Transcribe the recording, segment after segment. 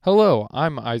Hello,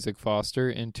 I'm Isaac Foster,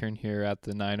 intern here at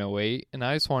the 908, and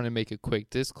I just want to make a quick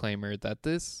disclaimer that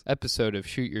this episode of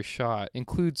Shoot Your Shot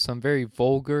includes some very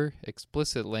vulgar,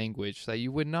 explicit language that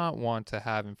you would not want to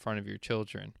have in front of your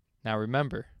children. Now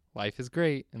remember, life is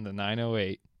great in the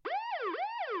 908.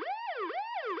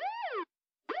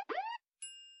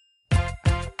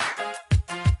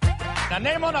 The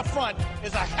name on the front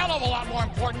is a hell of a lot more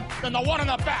important than the one on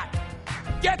the back.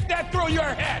 Get that through your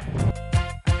head.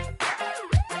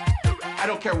 I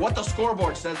don't care what the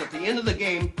scoreboard says at the end of the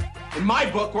game. In my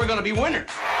book, we're going to be winners.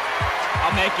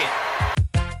 I'll make it.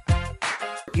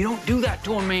 You don't do that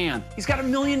to a man. He's got $1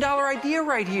 million idea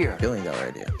right here. $1 billion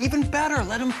idea. Even better,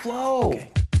 let him flow.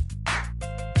 Okay.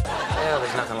 Well,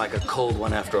 there's nothing like a cold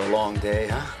one after a long day,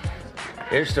 huh?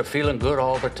 Here's to feeling good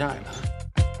all the time.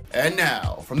 And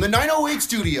now, from the 908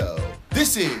 studio,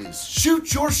 this is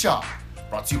Shoot Your Shot,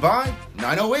 brought to you by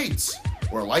 908s,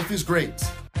 where life is great.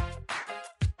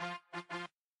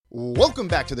 Welcome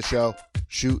back to the show,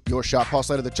 Shoot Your Shot. Paul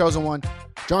Slater, the chosen one.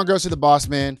 John Grossi, the boss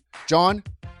man. John,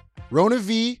 Rona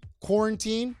V,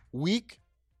 quarantine, week,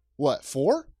 what,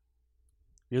 4?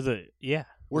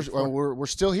 We're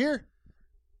still here.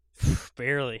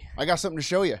 Barely. I got something to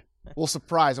show you. Well,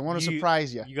 surprise. I want to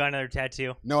surprise you. You got another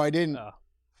tattoo? No, I didn't. Oh.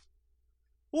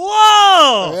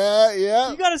 Whoa!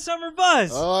 Yeah. You got a summer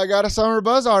buzz. Oh, I got a summer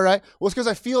buzz, all right. Well, it's because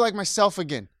I feel like myself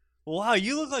again. Wow,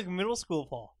 you look like middle school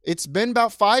Paul. It's been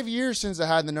about 5 years since I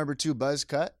had the number 2 buzz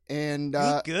cut, and you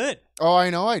look good. Oh, I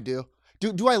know I do.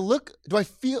 Do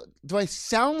I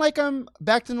sound like I'm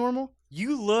back to normal?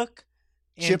 You look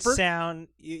and chipper? Sound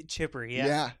chipper.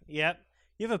 Yeah. Yep.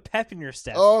 You have a pep in your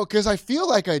step. Oh, because I feel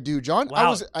like I do, John.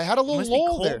 Wow. I had a little must lull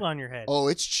be cold there. on your head. Oh,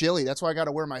 it's chilly. That's why I got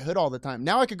to wear my hood all the time.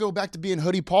 Now I could go back to being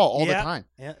hoodie Paul all the time.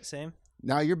 Yeah, same.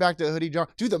 Now you're back to hoodie John.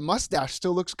 Dude, the mustache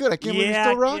still looks good. I can't believe you're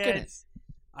still rocking it.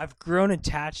 I've grown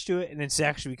attached to it, and it's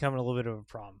actually becoming a little bit of a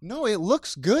problem. No, it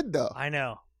looks good though. I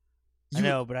know,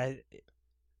 but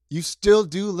you still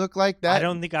do look like that. I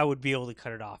don't think I would be able to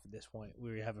cut it off at this point.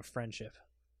 We have a friendship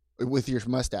with your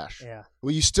mustache. Yeah.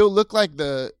 Well, you still look like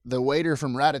the waiter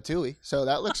from Ratatouille, so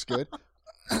that looks good.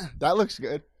 That looks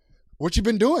good. What you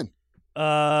been doing?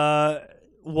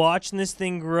 Watching this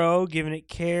thing grow, giving it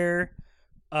care.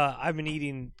 I've been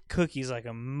eating cookies like a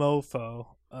mofo.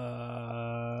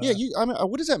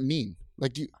 What does that mean?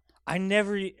 Like, I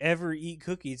never ever eat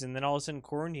cookies, and then all of a sudden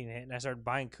quarantine hit, and I started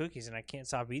buying cookies, and I can't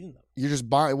stop eating them. You just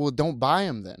buy. Well, don't buy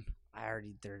them then. I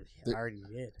already did.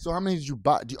 So how many did you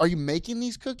buy? Are you making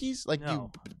these cookies? Like,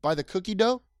 no. You buy the cookie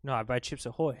dough? No, I buy Chips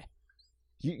Ahoy.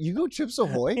 You go Chips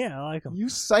Ahoy? Yeah, I like them. You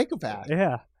psychopath.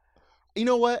 Yeah. You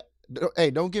know what?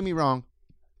 Hey, don't get me wrong.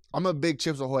 I'm a big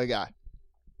Chips Ahoy guy.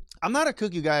 I'm not a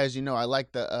cookie guy, as you know. I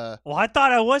like the. Well, I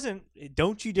thought I wasn't.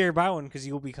 Don't you dare buy one because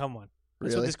you'll become one.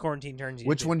 That's really? What this quarantine turns you.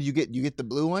 Which into. one do you get? You get the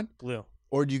blue one? Blue.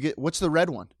 Or do you get what's the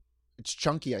red one? It's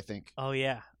chunky, I think. Oh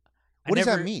yeah. What does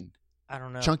that mean? I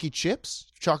don't know. Chunky chips?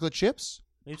 Chocolate chips?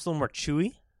 Maybe it's a little more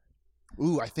chewy.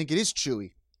 Ooh, I think it is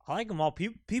chewy. I like them all.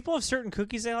 People have certain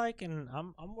cookies they like, and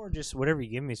I'm more just whatever you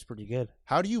give me is pretty good.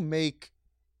 How do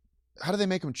they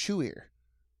make them chewier?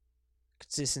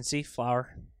 Consistency,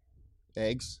 flour,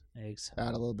 eggs. Add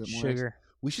a little bit more sugar.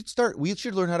 Eggs. We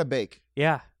should learn how to bake.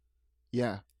 Yeah.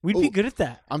 We'd be good at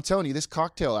that. I'm telling you, this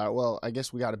cocktail hour. Well, I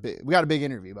guess we got a big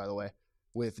interview, by the way,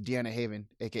 with Deanna Haven,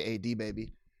 aka D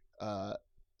Baby,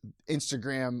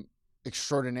 Instagram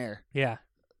extraordinaire. Yeah.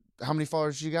 How many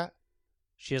followers you got?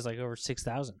 She has like over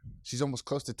 6,000. She's almost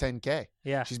close to 10K.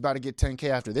 Yeah. She's about to get 10K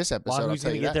after this episode. Well, who's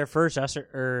going to get there first, us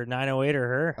or 908 or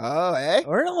her? Oh, hey.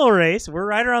 We're in a little race. We're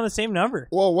right around the same number.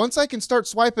 Well, once I can start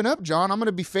swiping up, John, I'm going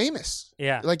to be famous.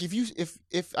 Yeah. Like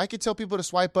if I could tell people to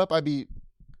swipe up, I'd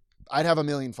have 1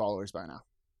 million followers by now,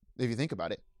 if you think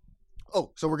about it.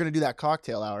 Oh, so we're going to do that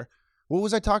cocktail hour. What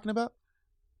was I talking about?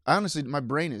 Honestly, my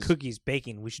brain is... Cookies,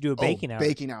 baking. We should do a baking hour.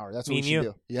 Baking hour. That's what we should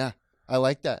do. Yeah, I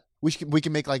like that. We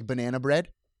can make like banana bread.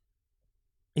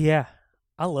 Yeah,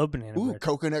 I love banana bread. Ooh,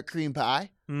 coconut cream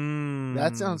pie.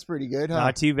 That sounds pretty good, huh?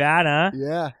 Not too bad, huh?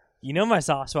 Yeah. You know my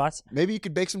soft spots. Maybe you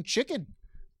could bake some chicken.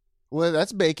 Well,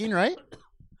 that's baking, right?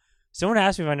 Someone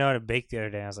asked me if I know how to bake the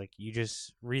other day. I was like, you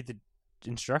just read the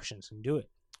instructions and do it.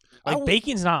 Like,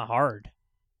 baking's not hard.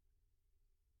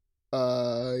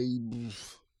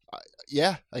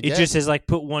 Yeah, I guess. It just says, like,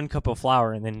 put 1 cup of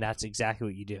flour, and then that's exactly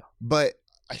what you do. But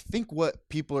I think what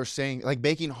people are saying, like,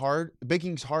 baking's hard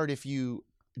if you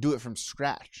do it from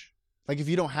scratch. Like, if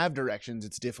you don't have directions,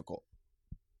 it's difficult.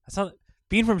 That's not...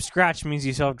 Being from scratch means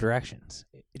you still have directions.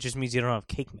 It just means you don't have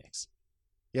cake mix.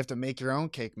 You have to make your own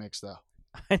cake mix, though.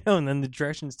 I know, and then the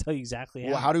directions tell you exactly how.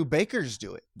 Well, how do bakers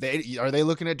do it? Are they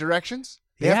looking at directions?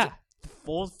 Yeah,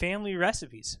 full family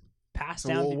recipes. passed So,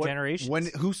 down well, through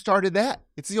generations. Who started that?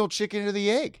 It's the old chicken or the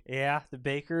egg. Yeah, the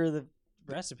baker, the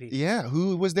recipe. Yeah,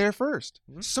 who was there 1st?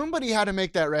 Mhm. Somebody had to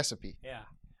make that recipe. Yeah.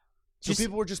 So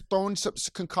people were just throwing some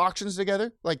concoctions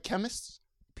together like chemists.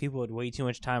 People had way too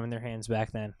much time in their hands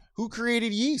back then. Who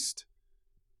created yeast?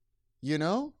 You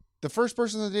know? The first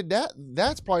person that did that,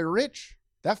 that's probably rich.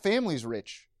 That family's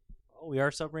rich. Oh, we are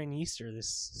celebrating Easter this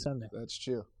Sunday. That's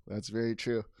true. That's very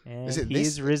true. And Is it he this-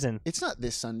 is risen. It's not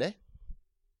this Sunday.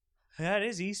 Yeah, it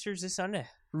is. Easter's this Sunday.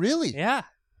 Really? Yeah.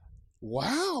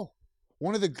 Wow.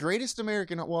 One of the greatest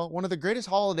one of the greatest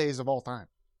holidays of all time.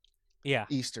 Yeah.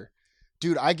 Easter.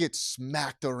 Dude, I get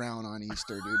smacked around on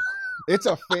Easter, dude. It's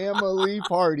a family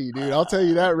party, dude. I'll tell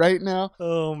you that right now.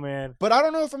 Oh, man. But I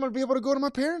don't know if I'm going to be able to go to my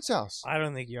parents' house. I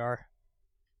don't think you are.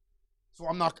 So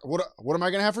I'm not, what am I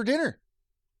going to have for dinner?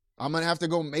 I'm going to have to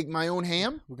go make my own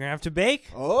ham? We're going to have to bake.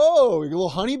 Oh, a little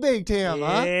honey baked ham,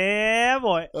 huh? Yeah,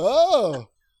 boy. Oh.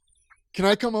 Can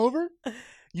I come over?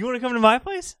 You want to come to my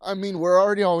place? I mean, we're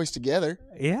already always together.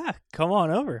 Yeah, come on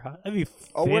over. That'd be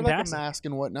Oh, we're like a fantastic. mask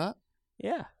and whatnot.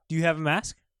 Yeah. Do you have a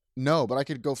mask? No, but I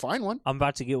could go find one. I'm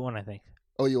about to get one, I think.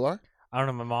 Oh, you are? I don't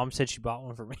know. My mom said she bought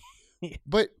one for me.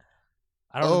 But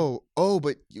I don't know.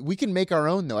 but we can make our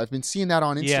own though. I've been seeing that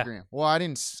on Yeah. Instagram. Well, I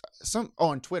didn't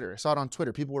on Twitter. I saw it on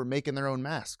Twitter. People were making their own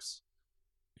masks.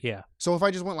 Yeah. So if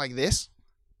I just went like this,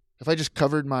 if I just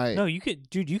covered my, No, you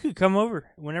could come over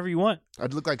whenever you want.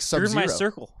 I'd look like You're in Sub-Zero. my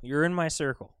circle. You're in my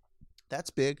circle. That's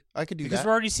big. I could do Because that.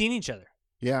 we're already seeing each other.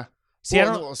 Yeah. See, I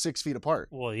well, don't. well, 6 feet apart.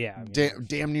 Well, yeah. I mean,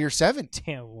 Damn near 7.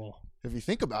 damn. Well, If you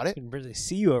think about I it. can barely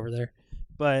see you over there.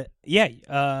 But yeah.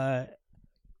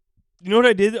 You know what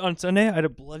I did on Sunday? I had a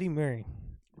Bloody Mary.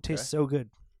 It tastes so good.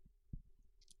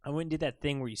 I went and did that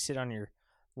thing where you sit on your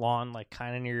lawn, like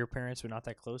kind of near your parents, but not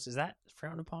that close. Is that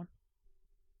frowned upon?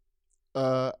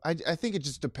 I think it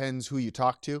just depends who you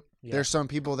talk to. Yeah. There's some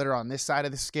people that are on this side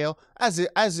of the scale, as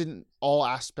in all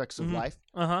aspects of Mhm. life.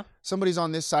 Uh huh. Somebody's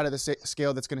on this side of the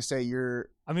scale that's going to say you're,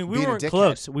 I mean, we Being a weren't dickhead.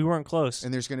 close. We weren't close.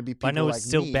 and there's going to be But I people know like it's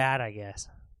still me. bad, I guess.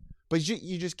 But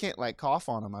you just can't like cough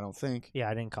on them. I don't think. Yeah,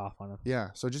 I didn't cough on them.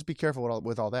 Yeah. So just be careful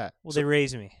with all that. Well, So- they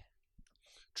raised me.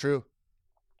 True.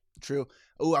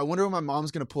 Oh, I wonder when my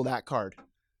mom's going to pull that card.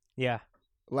 Yeah.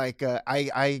 Like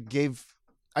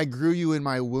I grew you in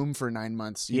my womb for 9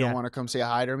 months. You Yeah. don't want to come say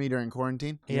hi to me during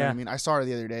quarantine? You know what Yeah. I mean? I saw her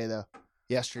the other day though.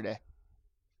 Yesterday.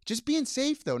 Just being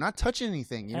safe though, not touching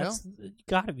anything, you know? You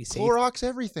gotta be safe. Clorox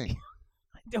everything.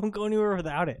 I don't go anywhere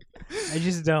without it. I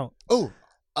just don't. Oh,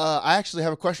 I actually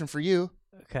have a question for you.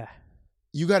 Okay.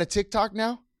 You got a TikTok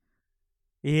now?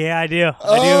 Yeah, I do.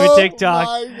 I do have a TikTok.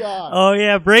 Oh my god. Oh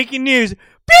yeah, breaking news.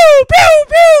 Pew pew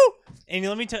pew. And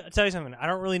let me tell you something. I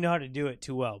don't really know how to do it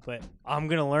too well, but I'm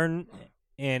gonna learn.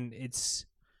 And it's.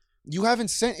 You haven't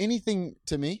sent anything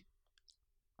to me.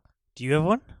 Do you have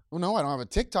one? Well, no, I don't have a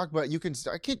TikTok, but you can.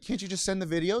 Can't you just send the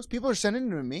videos? People are sending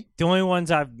them to me. The only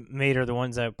ones I've made are the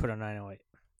ones I put on 908.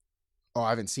 Oh, I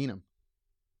haven't seen them.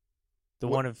 The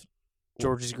What- one of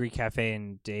George's Greek Cafe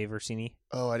and Dave Orsini.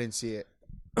 Oh, I didn't see it.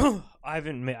 I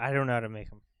haven't. I don't know how to make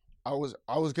them. I was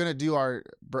gonna do our.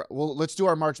 Well, let's do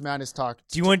our March Madness talk.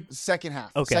 Do you want? Second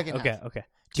half? Okay. Second Okay. half. Okay. Do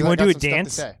 'Cause you I want to got do a some stuff to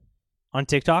dance say. on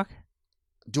TikTok?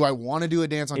 Do I want to do a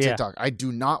dance on Yeah. TikTok? I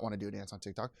do not want to do a dance on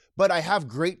TikTok, but I have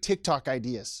great TikTok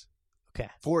ideas Okay.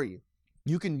 for you.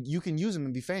 You can use them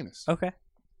and be famous. Okay.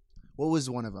 What was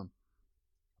one of them?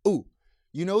 Oh,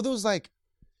 you know those like,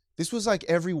 this was like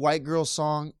every white girl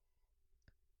song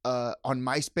on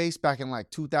MySpace back in like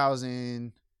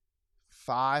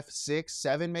 2005, 6,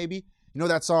 7 maybe. You know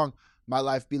that song, My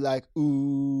Life Be Like,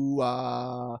 ooh,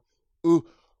 ooh.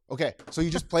 Okay, so you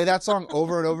just play that song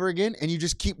over and over again, and you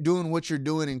just keep doing what you're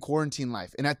doing in quarantine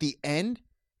life. And at the end,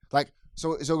 like,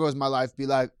 so it goes, My Life Be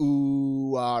Like,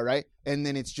 ooh, right? And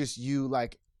then it's just you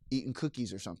like eating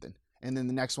cookies or something. And then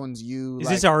the next one's you Is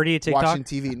like, this already a TikTok? watching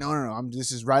TV. No.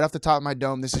 This is right off the top of my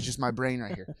dome. This is just my brain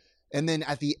right here. And then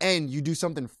at the end, you do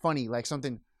something funny, like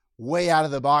something way out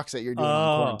of the box that you're doing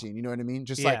Oh. in quarantine. You know what I mean?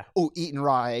 Just Yeah. like, eating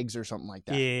raw eggs or something like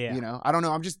that. Yeah. You know, I don't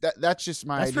know. I'm just that's just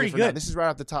my That's idea pretty for now. good. This is right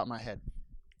off the top of my head.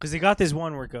 Because they got this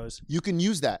one where it goes You can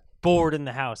use that. bored in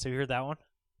the house. Have you heard that one?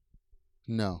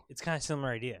 No. It's kind of similar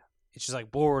idea. It's just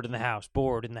like bored in the house,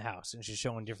 and it's just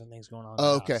showing different things going on. In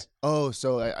Oh, the okay. house. Oh,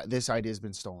 so this idea has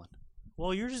been stolen.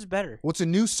 Well, yours is better. Well, it's a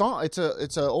new song. It's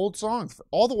a old song.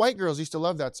 All the white girls used to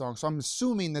love that song. So I'm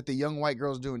assuming that the young white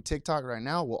girls doing TikTok right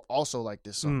now will also like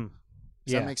this song.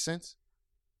 Does Yeah. that make sense?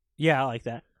 Yeah, I like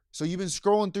that. So you've been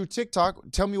scrolling through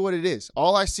TikTok. Tell me what it is.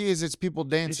 All I see is it's people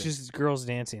dancing. It's just girls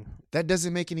dancing. That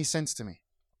doesn't make any sense to me.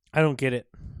 I don't get it.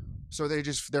 So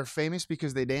they're famous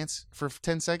because they dance for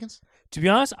 10 seconds? To be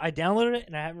honest, I downloaded it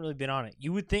and I haven't really been on it.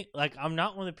 You would think, like, I'm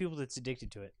not one of the people that's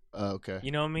addicted to it. Okay.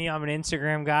 You know me, I'm an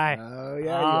Instagram guy. Oh, yeah, you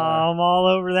are. I'm all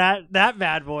over that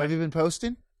bad boy. Have you been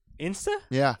posting? Insta?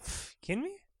 Yeah. Kidding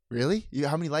me? Really?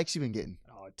 How many likes you been getting?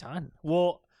 Oh, a ton.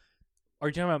 Well, are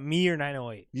you talking about me or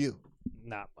 908? You.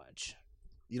 Not much.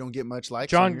 You don't get much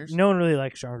likes on yours? No one really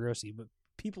likes John Grossi, but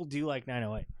people do like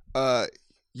 908.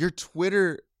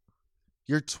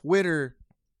 Your Twitter.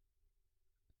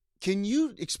 Can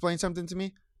you explain something to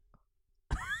me?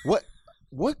 What?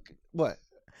 What? What?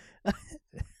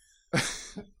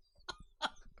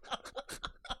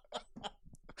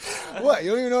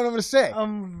 You don't even know what I'm going to say.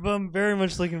 I'm very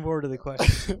much looking forward to the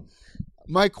question.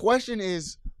 My question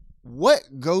is, what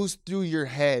goes through your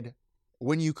head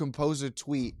when you compose a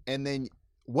tweet, and then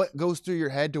what goes through your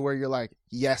head to where you're like,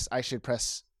 yes, I should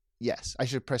press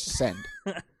send.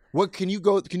 What can you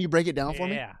break it down for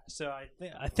me? Yeah. So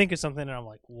I think it's something that I'm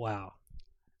like, wow,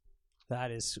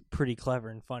 that is pretty clever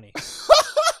and funny.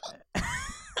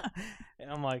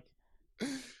 And I'm like,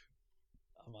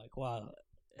 wow,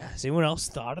 has anyone else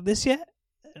thought of this yet?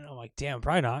 And I'm like, damn,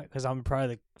 probably not, because I'm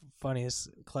probably the funniest,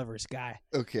 cleverest guy.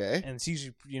 Okay. And it's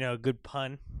usually, a good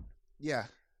pun. Yeah.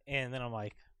 And then I'm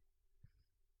like,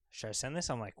 should I send this?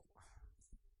 I'm like,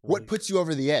 what puts you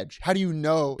over the edge? How do you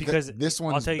know because that this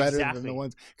one's better than the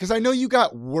ones? Because I know you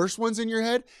got worse ones in your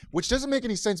head, which doesn't make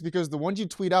any sense because the ones you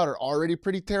tweet out are already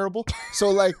pretty terrible. So,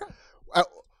 like, at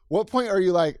what point are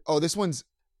you like, oh, this one's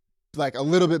like a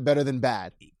little bit better than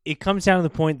bad? It comes down to the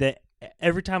point that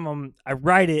every time I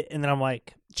write it and then I'm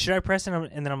like, should I press it?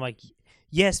 And then I'm like,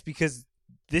 yes, because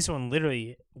this one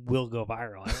literally will go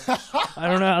viral. I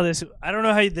don't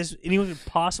know how anyone could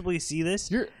possibly see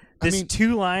this. This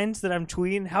 2 lines that I'm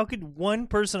tweeting, how could one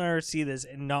person ever see this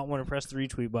and not want to press the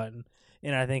retweet button?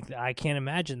 And I think I can't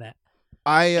imagine that.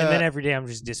 And then every day I'm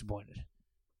just disappointed.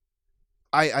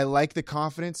 I like the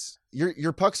confidence.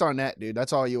 Your puck's on net, dude.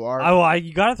 That's all you are.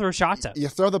 You got to throw shots at. You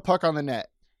throw the puck on the net.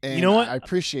 And you know what? I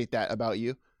appreciate that about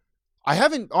you. I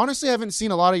haven't seen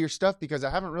a lot of your stuff because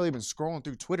I haven't really been scrolling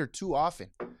through Twitter too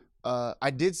often. I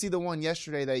did see the one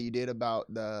yesterday that you did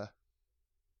about the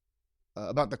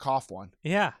cough one.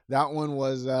 Yeah. That one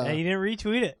was you didn't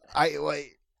retweet it. I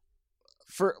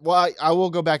will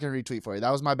go back and retweet for you.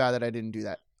 That was my bad that I didn't do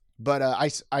that. But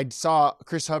I saw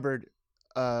Chris Hubbard,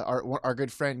 our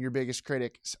good friend, your biggest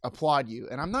critic, applaud you.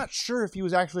 And I'm not sure if he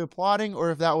was actually applauding or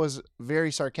if that was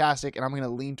very sarcastic, and I'm going to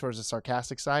lean towards the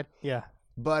sarcastic side. Yeah.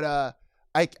 But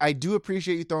I do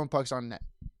appreciate you throwing pucks on net.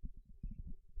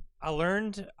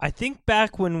 I think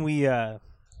back when we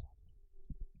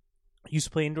used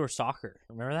to play indoor soccer.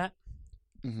 Remember that?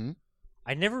 Mm-hmm.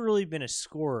 I'd never really been a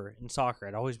scorer in soccer.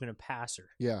 I'd always been a passer.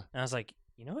 Yeah. And I was like,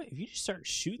 you know what? If you just start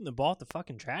shooting the ball at the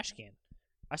fucking trash can,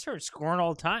 I started scoring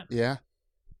all the time. Yeah.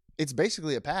 It's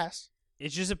basically a pass.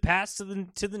 It's just a pass to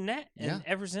the net. And Yeah.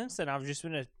 ever since then, I've just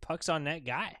been a pucks on net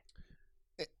guy.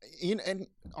 And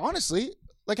honestly,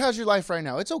 like, how's your life right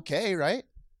now? It's okay, right?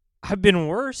 I've been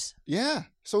worse. Yeah.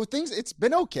 So it's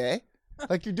been okay.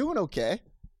 Like, you're doing okay.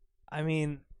 I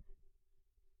mean,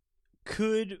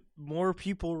 could more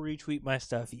people retweet my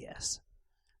stuff? Yes.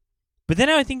 But then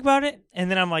I think about it, and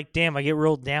then I'm like, damn, I get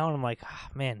rolled down. I'm like,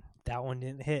 man, that one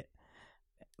didn't hit.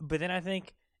 But then I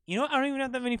think, you know what? I don't even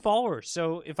have that many followers.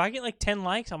 So if I get like 10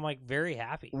 likes, I'm like very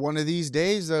happy. One of these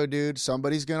days, though, dude,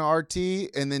 somebody's going to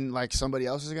RT, and then, like, somebody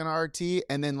else is going to RT,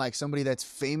 and then, like, somebody that's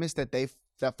famous that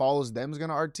follows them is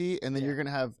going to RT, and then you're going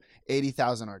to have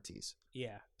 80,000 RTs.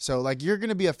 Yeah. So, like, you're going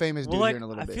to be a famous dude here in a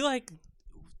little bit.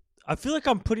 I feel like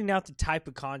I'm putting out the type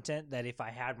of content that if I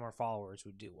had more followers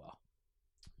would do well.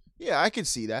 Yeah, I could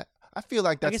see that. I feel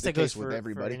like that's the case with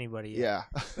everybody. For anybody. Yeah.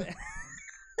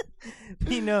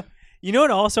 You know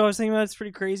what also I was thinking about that's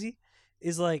pretty crazy?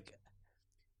 Is like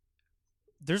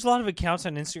there's a lot of accounts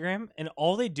on Instagram and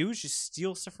all they do is just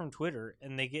steal stuff from Twitter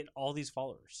and they get all these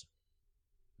followers.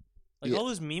 Like all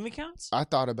those meme accounts? I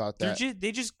thought about that.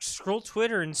 They just scroll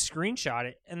Twitter and screenshot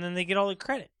it and then they get all the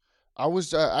credit. I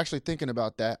was actually thinking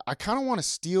about that. I kind of want to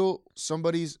steal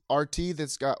somebody's RT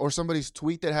that's got, or somebody's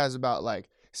tweet that has about like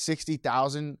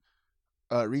 60,000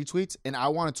 retweets, and I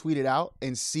want to tweet it out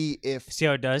and see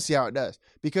how it does.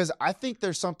 Because I think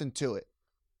there's something to it.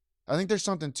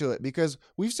 Because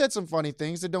we've said some funny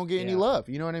things that don't get any love.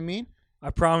 You know what I mean? I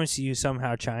promise you,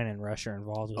 somehow China and Russia are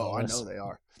involved with all this. Oh, I know they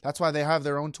are. That's why they have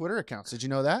their own Twitter accounts. Did you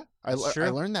know that? I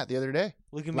learned that the other day.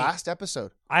 Look at Last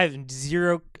episode. I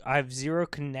have zero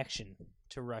connection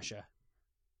to Russia,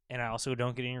 and I also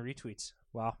don't get any retweets.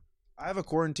 Wow. I have a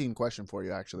quarantine question for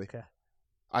you, actually. Okay.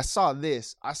 I saw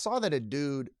this. I saw that a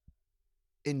dude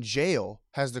in jail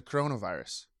has the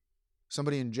coronavirus.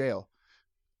 somebody in jail.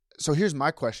 So here's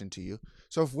my question to you.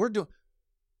 So if we're doing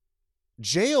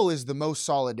jail is the most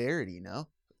solidarity, no?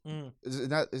 Isn't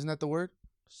that the word?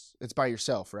 It's by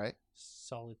yourself, right?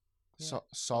 Solid.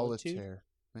 Solitaire.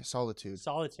 Solitary.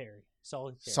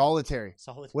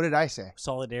 What did I say?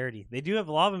 Solidarity. They do have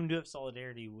a lot of them do have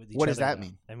solidarity with each other. What does that though.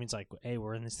 mean? That means like, hey,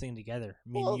 we're in this thing together.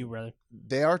 Me and you, brother.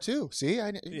 They are too. See,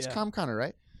 I'm kind of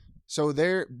right. So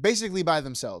they're basically by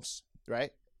themselves,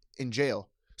 right? In jail.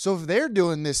 So if they're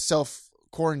doing this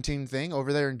self-quarantine thing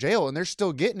over there in jail and they're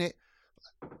still getting it,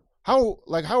 how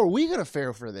are we going to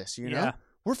fare for this, you know?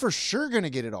 We're for sure going to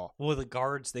get it all. Well, the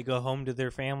guards, they go home to their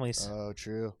families. Oh,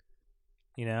 true.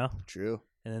 You know? True.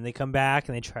 And then they come back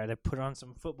and they try to put on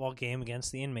some football game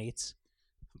against the inmates.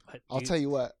 But I'll tell you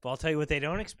what they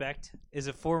don't expect is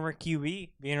a former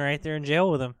QB being right there in jail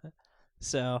with them.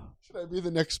 So should I be the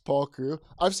next Paul Crew?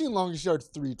 I've seen Longest Yard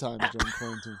 3 times during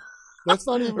quarantine. That's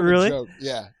not even really? a joke.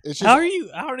 Yeah. It's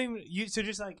just, so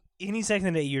just like any second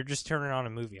of the day, you're just turning on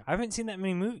a movie. I haven't seen that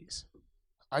many movies.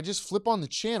 I just flip on the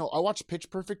channel. I watched Pitch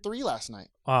Perfect 3 last night.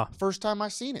 Wow. First time I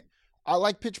seen it. I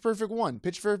like Pitch Perfect 1.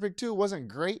 Pitch Perfect 2 wasn't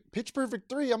great. Pitch Perfect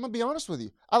 3, I'm going to be honest with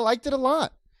you, I liked it a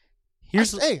lot. I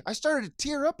started to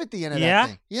tear up at the end of that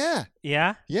thing. Yeah.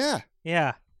 Yeah? Yeah.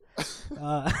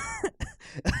 Yeah.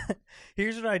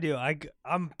 Here's what I do.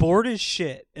 I'm bored as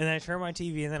shit, and then I turn my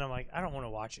TV, and then I'm like, I don't want to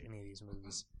watch any of these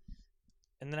movies.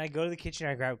 And then I go to the kitchen,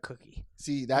 and I grab a cookie.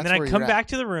 See, that's and then where I come you're back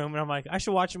to the room, and I'm like, I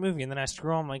should watch a movie. And then I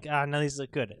scroll, I'm like, none of these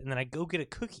look good. And then I go get a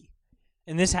cookie.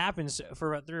 And this happens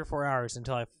for about 3 or 4 hours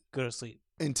until I go to sleep.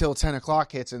 Until 10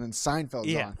 o'clock hits, and then Seinfeld's on.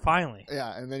 Yeah, finally.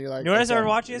 Yeah, and then you're like, you know what I started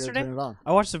watching yesterday? Turn it on.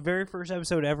 I watched the very first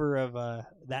episode ever of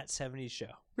That 70s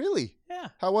Show. Really? Yeah.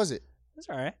 How was it? That's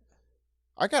all right.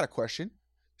 I got a question.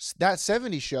 That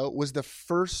 70s Show was the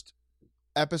first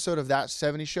episode of That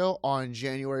 70s Show on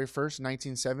January 1st,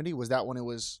 1970. Was that when it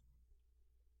was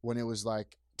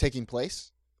like taking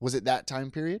place? Was it that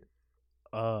time period?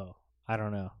 Oh, I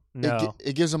don't know. No.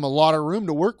 It gives them a lot of room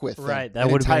to work with. Right. That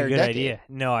would have been a good idea.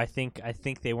 No, I think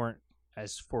they weren't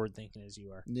as forward thinking as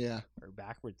you are. Yeah. Or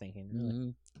backward thinking.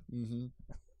 Really.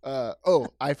 Mm-hmm.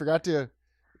 I forgot to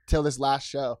tell this last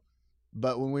show,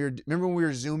 but remember when we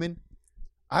were Zooming?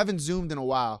 I haven't Zoomed in a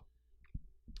while.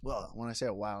 Well, when I say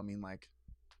a while, I mean like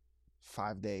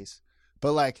 5 days.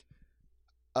 But like,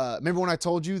 remember when I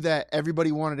told you that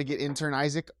everybody wanted to get intern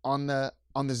Isaac on the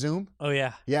Zoom? Oh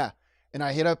yeah. Yeah. And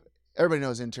I hit up. Everybody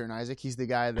knows intern Isaac. He's the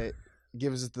guy that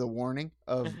gives us the warning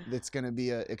of it's going to be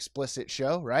an explicit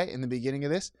show, right? In the beginning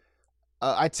of this.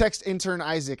 I text intern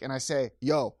Isaac and I say,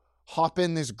 yo, hop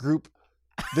in this group,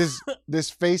 this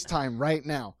FaceTime right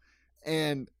now.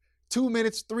 And 2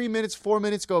 minutes, 3 minutes, 4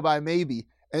 minutes go by maybe.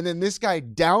 And then this guy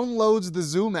downloads the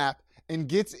Zoom app and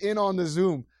gets in on the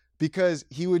Zoom because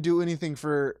he would do anything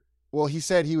he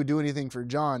said he would do anything for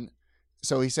John.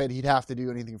 So he said he'd have to do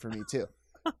anything for me too.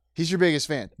 He's your biggest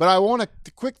fan. But I want a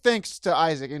quick thanks to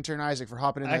Isaac, intern Isaac, for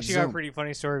hopping in that Zoom. I actually got a pretty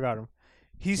funny story about him.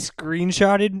 He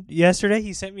screenshotted yesterday.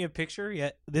 He sent me a picture.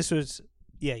 Yeah, this was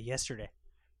yesterday.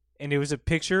 And it was a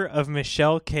picture of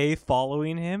Michelle K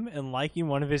following him and liking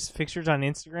one of his pictures on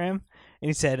Instagram. And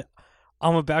he said,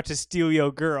 I'm about to steal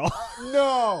your girl.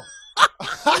 No.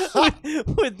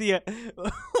 with the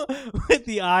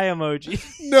eye emoji.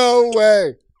 No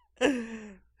way.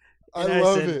 I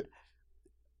love it.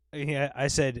 Yeah, I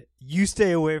said, you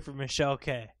stay away from Michelle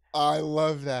K. I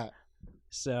love that.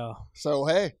 So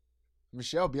hey,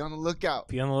 Michelle, be on the lookout.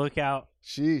 Be on the lookout.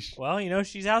 Sheesh. Well,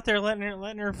 she's out there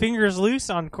letting her fingers loose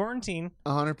on quarantine.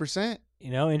 100%.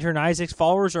 Intern Isaac's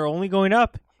followers are only going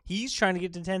up. He's trying to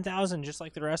get to 10,000 just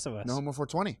like the rest of us. No Homo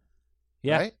 420.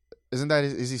 Yeah. Right? Isn't that,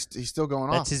 he's still going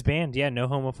off? That's his band. Yeah, No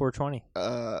Homo 420.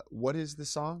 What is the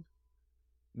song?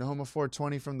 No Homo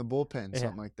 420 from the Bullpen,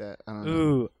 something like that. I don't know.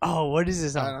 Ooh. Oh, what is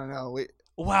this song? I don't know.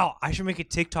 Wow, I should make a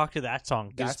TikTok to that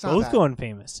song. That's both bad. Going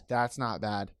famous. That's not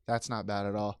bad. That's not bad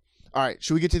at all. All right,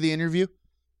 should we get to the interview?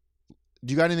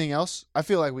 Do you got anything else? I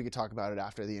feel like we could talk about it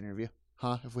after the interview.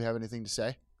 Huh? If we have anything to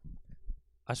say.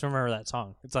 I just remember that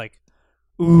song. It's like,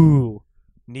 ooh,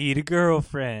 need a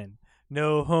girlfriend.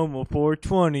 No Homo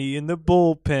 420 in the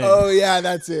bullpen. Oh, yeah,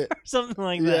 that's it. Something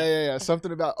like that. Yeah.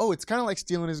 Something about, it's kind of like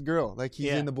stealing his girl. Like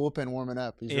he's in the bullpen warming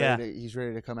up. He's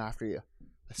ready to come after you.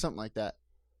 Something like that.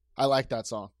 I like that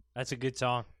song. That's a good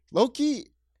song. Low-key,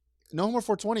 No Homo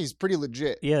 420 is pretty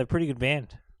legit. Yeah, they're a pretty good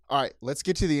band. All right, let's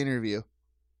get to the interview.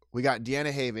 We got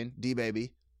Deanna Haven,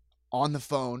 D-Baby, on the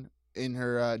phone in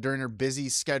her during her busy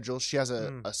schedule. She has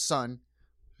a son.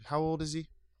 How old is he?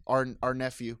 Our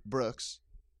nephew, Brooks.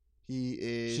 He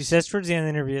is. She says towards the end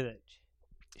of the interview that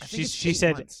she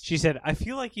said I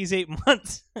feel like he's 8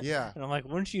 months. Yeah. And I'm like,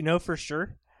 wouldn't you know for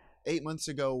sure? 8 months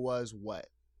ago was what?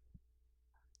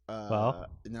 Well,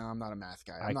 no, I'm not a math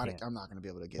guy. I I'm not can't. going to be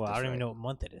able to get Well, this I don't right. even know what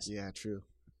month it is. Yeah, true.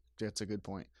 That's a good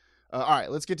point. All right,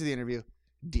 let's get to the interview.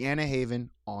 Deanna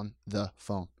Haven on the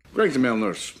phone. Greg's a male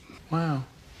nurse. Wow.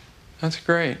 That's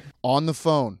great. On the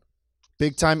phone.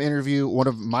 Big time interview. One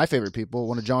of my favorite people,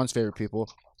 one of John's favorite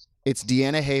people. It's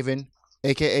Deanna Haven,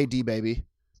 a.k.a. D-Baby.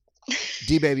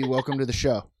 D-Baby, welcome to the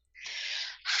show.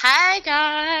 Hi,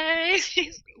 guys.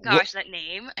 Gosh, that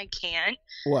name. I can't.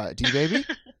 What, D-Baby?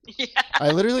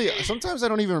 Yeah. Sometimes I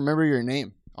don't even remember your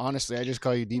name. Honestly, I just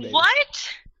call you D-Baby. What?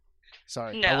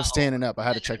 Sorry, No. I was standing up. I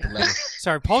had to check the level.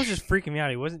 Sorry, Paul's just freaking me out.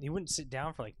 He wouldn't sit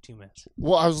down for like 2 minutes.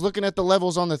 Well, I was looking at the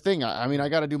levels on the thing. I mean, I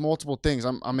got to do multiple things.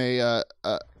 I'm a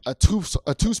two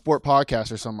sport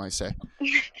podcast, or some might say.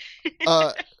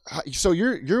 So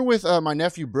you're with my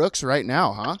nephew Brooks right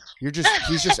now, huh?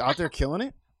 He's just out there killing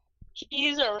it.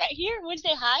 He's right here. Want to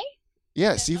say hi?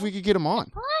 Yeah, see if we could get him on.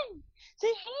 Hi. Say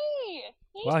hey.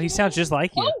 Hey, Wow, he sounds just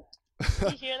like you. Oh.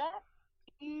 Did you hear that?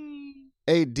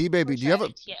 Hey, D baby, do you have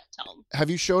Yeah, tell him. have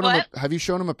you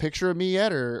shown him a picture of me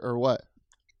yet, or what?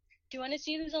 Do you want to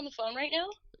see who's on the phone right now?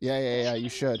 Yeah, you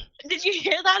should. Did you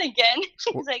hear that again?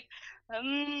 Wh- He's like,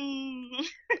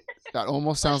 That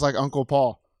almost sounds like Uncle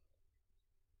Paul.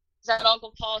 Is that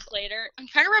Uncle Paul Slater? I'm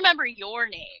trying to remember your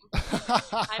name.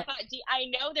 I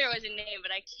know there was a name,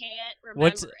 but I can't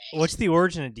remember What's the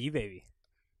origin of D-Baby?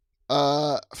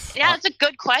 Yeah, that's a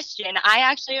good question. I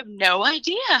actually have no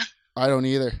idea. I don't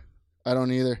either. I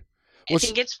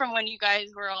think it's from when you guys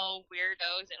were all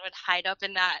weirdos and would hide up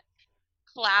in that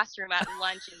classroom at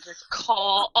lunch and just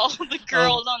call all the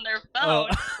girls on their phone.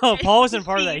 Paul wasn't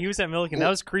part of that. He was at Milliken. That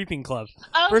was Creeping Club.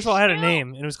 Oh, First of all, I had a shoot.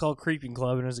 name, and it was called Creeping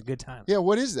Club, and it was a good time. Yeah,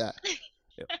 what is that?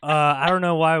 I don't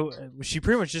know why. She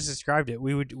pretty much just described it.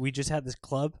 We just had this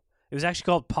club. It was actually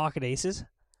called Pocket Aces.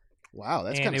 Wow,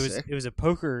 that's and kind of it sick. was a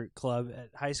poker club at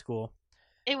high school.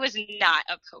 It was not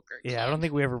a poker club. Yeah, I don't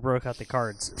think we ever broke out the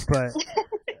cards, but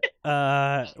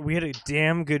we had a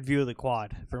damn good view of the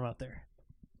quad from out there.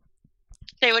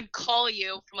 They would call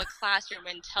you from a classroom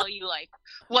and tell you like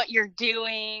what you're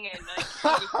doing and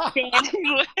like what you're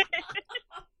standing with.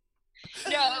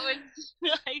 No, it was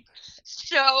like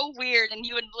so weird, and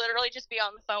you would literally just be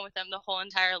on the phone with them the whole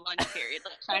entire lunch period,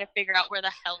 like trying to figure out where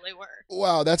the hell they were.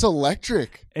 Wow, that's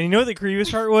electric. And you know what the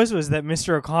creepiest part was that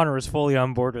Mr. O'Connor was fully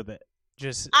on board with it.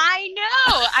 I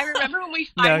know. I remember when we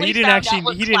finally he didn't found actually. out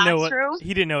what He didn't know classroom.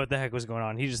 he didn't know what the heck was going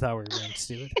on. He just thought we were being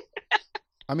stupid.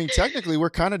 I mean, technically, we're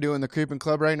kind of doing the Creeping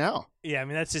Club right now. Yeah, I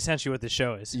mean that's essentially what the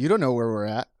show is. You don't know where we're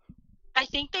at. I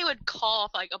think they would call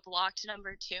off like a blocked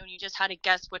number 2, and you just had to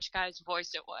guess which guy's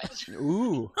voice it was.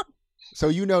 Ooh. So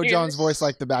you know John's voice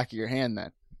like the back of your hand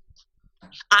then.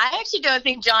 I actually don't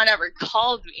think John ever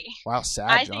called me. Wow,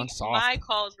 sad, I John. think Soft. my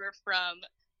calls were from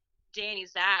Danny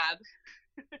Zab.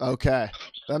 Okay,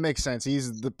 that makes sense.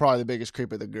 He's probably the biggest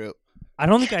creep of the group. I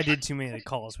don't think I did too many of the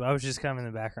calls, but I was just kind of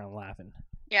in the background laughing.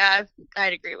 Yeah,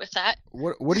 I'd agree with that.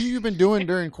 What have you been doing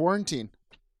during quarantine?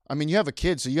 I mean, you have a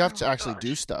kid, so you have to actually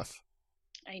do stuff.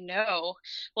 I know.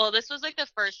 Well, this was like the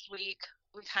first week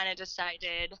we kind of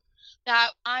decided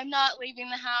that I'm not leaving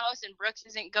the house and Brooks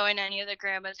isn't going to any of the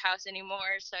grandma's house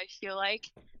anymore. So I feel like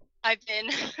I've been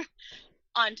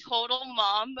on total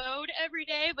mom mode every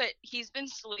day, but he's been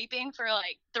sleeping for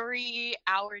like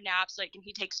 3-hour naps, like, and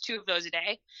he takes 2 of those a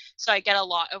day. So I get a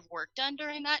lot of work done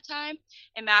during that time.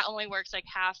 And Matt only works like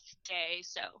half day,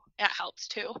 so that helps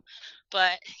too.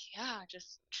 But yeah,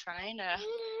 just trying to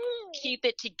keep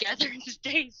it together and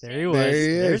stay safe. There he was. There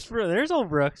he is. There's old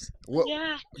Brooks.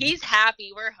 Yeah, he's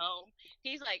happy. We're home.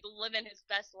 He's like living his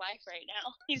best life right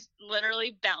now. He's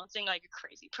literally bouncing like a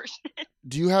crazy person.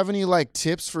 Do you have any like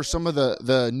tips for some of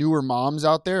the newer moms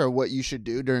out there, or what you should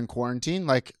do during quarantine?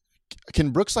 Like,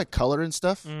 can Brooks like color and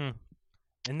stuff?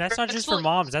 And that's not just for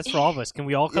moms. That's for all of us. Can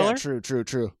we all color? Yeah,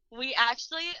 true.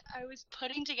 I was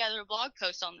putting together a blog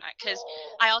post on that because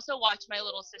I also watch my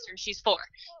little sister. She's 4.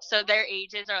 So their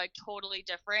ages are like totally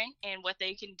different and what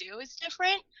they can do is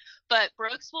different. But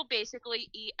Brooks will basically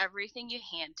eat everything you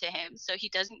hand to him. So he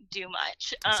doesn't do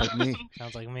much. Sounds like me.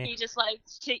 Sounds like me. He just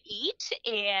likes to eat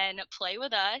and play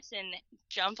with us and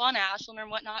jump on Ashlyn or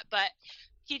whatnot. But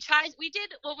he tries.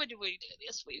 What did we do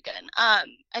this weekend? I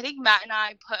think Matt and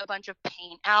I put a bunch of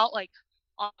paint out like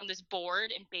on this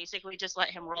board and basically just let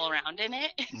him roll around in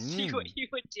it and see what he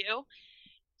would do.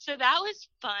 So that was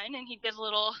fun, and he did a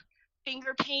little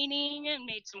finger painting and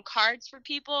made some cards for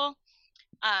people.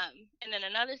 And then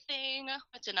another thing,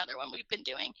 what's another one we've been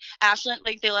doing? Ashlyn,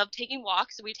 like, they love taking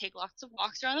walks, so we take lots of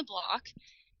walks around the block.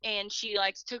 And she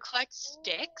likes to collect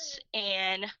sticks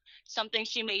and something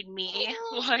she made me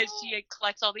was she like,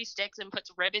 collects all these sticks and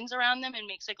puts ribbons around them and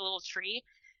makes like a little tree.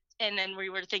 And then we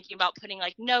were thinking about putting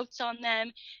like notes on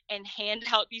them and hand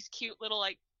out these cute little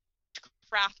like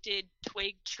crafted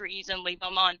twig trees and leave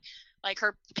them on like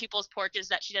her people's porches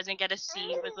that she doesn't get to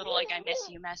see with little like I miss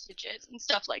you messages and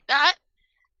stuff like that.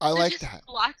 I So like just that.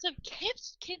 Lots of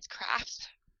kids crafts.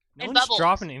 No And one's bubbles.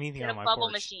 dropping anything And on a my bubble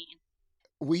porch. machine.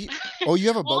 Oh, you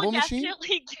have a We'll bubble machine?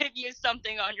 definitely give you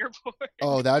something on your board.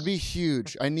 Oh, that'd be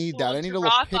huge. I need that. We'll I need a little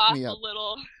drop pick off me up. a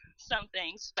little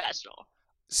something special.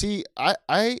 See,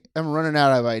 I am running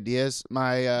out of ideas.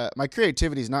 My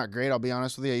creativity is not great. I'll be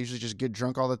honest with you. I usually just get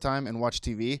drunk all the time and watch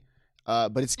TV.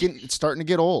 But it's starting to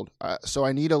get old. So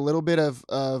I need a little bit of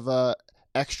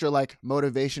extra like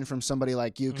motivation from somebody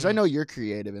like you, because I know you're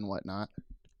creative and whatnot.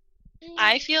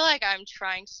 I feel like I'm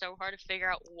trying so hard to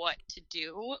figure out what to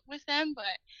do with them, but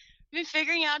I've been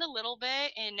figuring out a little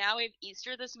bit, and now we have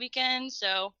Easter this weekend,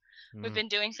 so we've been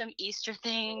doing some Easter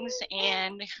things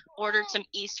and ordered some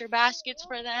Easter baskets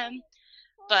for them.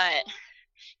 But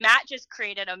Matt just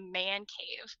created a man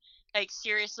cave. Like,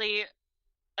 seriously,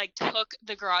 like, took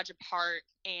the garage apart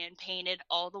and painted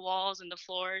all the walls and the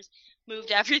floors,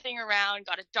 moved everything around,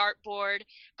 got a dartboard,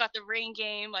 got the ring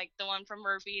game, like the one from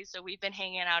Murphy's. So we've been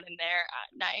hanging out in there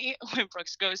at night when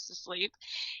Brooks goes to sleep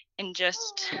and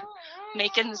just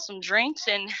making some drinks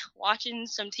and watching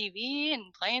some TV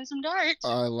and playing some darts.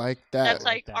 I like that. That's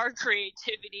like our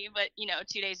creativity, but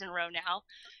 2 days in a row now.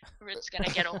 It's going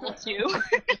to get old too.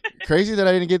 Crazy that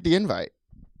I didn't get the invite.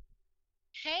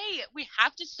 Hey, we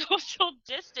have to social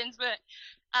distance, but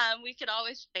we could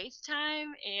always FaceTime,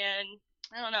 and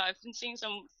I don't know, I've been seeing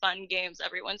some fun games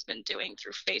everyone's been doing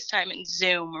through FaceTime and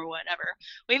Zoom or whatever.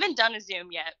 We haven't done a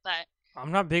Zoom yet, but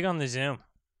I'm not big on the Zoom.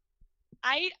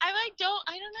 I don't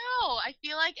know. I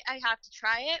feel like I have to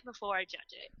try it before I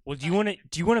judge it. Well, do you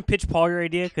want to pitch Paul your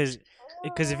idea? Because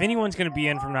if anyone's going to be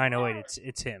in from 908,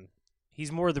 it's him.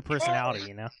 He's more of the personality,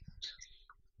 you know.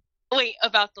 Wait,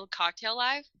 about the cocktail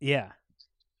live? Yeah.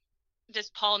 Does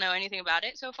Paul know anything about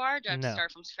it so far? Or do I have No. to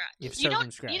start from scratch? You have to start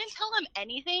from scratch. You didn't tell him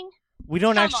anything? We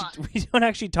don't Come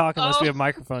actually talk unless we Oh, have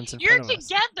microphones in You're front of us.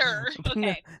 together.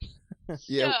 Okay.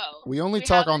 Yeah, So, we only we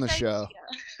talk have on the this show.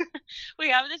 idea. We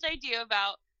have this idea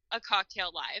about a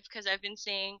cocktail live because I've been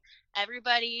seeing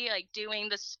everybody like doing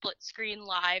the split screen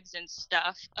lives and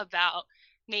stuff about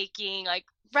making like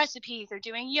recipes or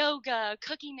doing yoga,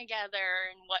 cooking together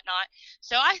and whatnot.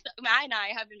 So Matt and I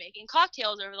have been making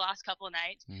cocktails over the last couple of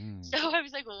nights. So I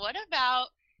was like, well, what about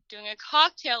doing a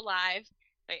cocktail live?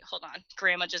 Wait, hold on.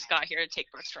 Grandma just got here to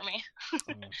take Brooks from me.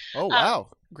 Oh, wow.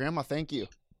 Grandma, thank you.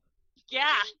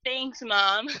 Yeah, thanks,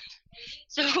 Mom.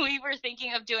 So we were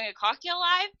thinking of doing a cocktail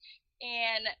live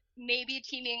and maybe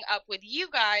teaming up with you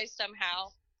guys somehow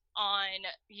on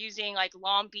using like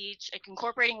Long Beach, like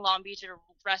incorporating Long Beach at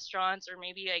restaurants or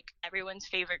maybe like everyone's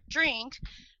favorite drink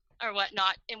or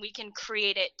whatnot, and we can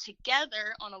create it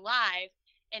together on a live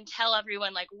and tell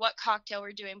everyone like what cocktail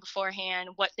we're doing beforehand,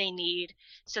 what they need,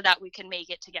 so that we can make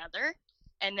it together.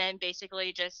 And then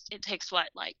basically just it takes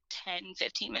like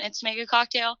 10-15 minutes to make a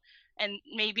cocktail, and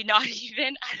maybe not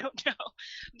even, I don't know,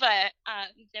 but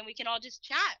then we can all just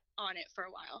chat on it for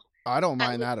a while. I don't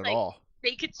mind that at like, all.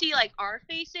 They could see like our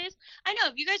faces. I know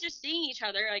if you guys are seeing each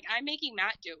other, like I'm making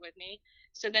Matt do it with me,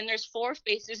 so then there's 4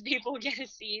 faces people get to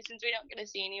see since we don't get to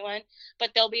see anyone, but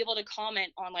they'll be able to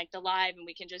comment on like the live and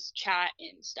we can just chat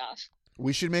and stuff.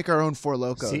 We should make our own Four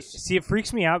Locos. See, it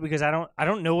freaks me out because I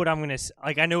don't know what I'm gonna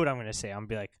like. I know what I'm gonna say. I'm gonna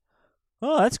be like,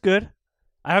 oh, that's good.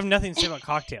 I have nothing to say about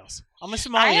cocktails. I'm a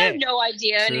sommelier. I have no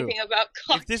idea True. anything about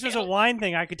cocktails. If this was a wine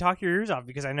thing, I could talk your ears off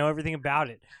because I know everything about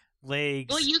it.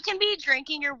 Legs. Well, you can be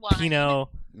drinking your wine. Pinot.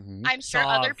 I'm sure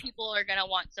Sauv. other people are gonna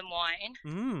want some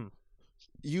wine.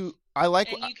 I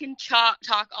like. And you can talk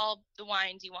all the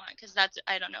wines you want because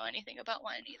I don't know anything about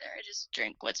wine either. I just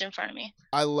drink what's in front of me.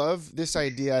 I love this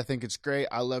idea. I think it's great.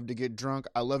 I love to get drunk.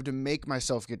 I love to make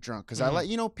myself get drunk because I like,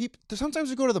 people. Sometimes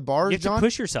we go to the bars, You have John. to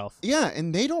push yourself. Yeah,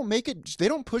 and they don't make it. They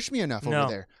don't push me enough No.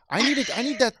 over there. I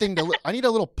need that thing to. I need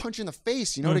a little punch in the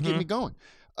face, to get me going.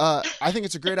 I think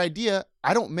it's a great idea.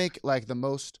 I don't make like the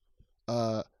most.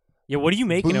 Yeah, what are you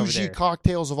making over bougie there?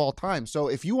 cocktails of all time. So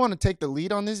if you want to take the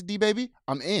lead on this, D baby,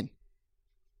 I'm in.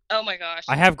 Oh my gosh.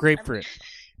 I have grapefruit.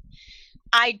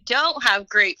 I don't have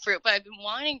grapefruit, but I've been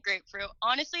wanting grapefruit.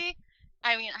 Honestly,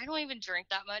 I mean, I don't even drink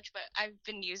that much, but I've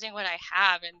been using what I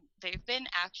have, and they've been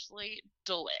actually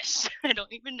delish. I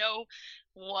don't even know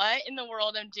what in the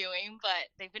world I'm doing, but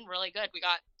they've been really good. We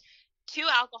got 2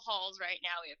 alcohols right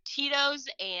now. We have Tito's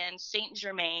and Saint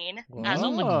Germain as a Oh,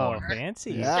 liqueur.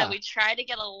 fancy. Yeah. So we try to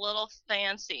get a little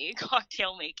fancy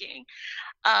cocktail making.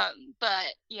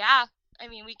 But yeah, I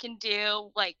mean, we can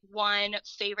do like one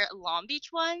favorite Long Beach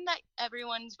one that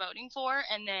everyone's voting for,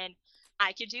 and then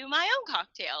I could do my own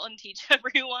cocktail and teach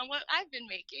everyone what I've been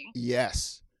making.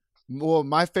 Yes. Well,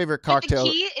 my favorite But cocktail.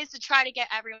 the key is to try to get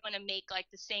everyone to make like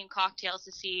the same cocktails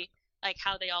to see like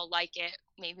how they all like it,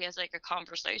 maybe as like a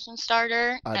conversation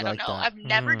starter. I'd I don't like know. that. I've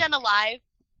never done a live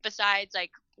besides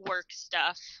like work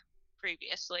stuff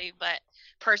previously, but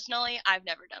personally, I've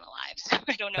never done a live, so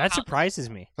I don't know. That how surprises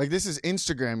me. Like, this is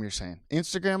Instagram, you're saying?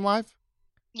 Instagram Live?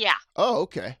 Yeah. Oh,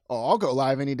 okay. Oh, I'll go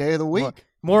live any day of the week.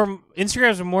 More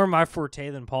Instagram's more my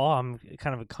forte than Paul. I'm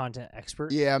kind of a content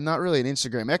expert. Yeah, I'm not really an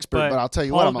Instagram expert, but I'll tell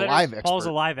you Paul's what, I'm a better- live expert. Paul's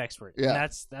a live expert. Yeah.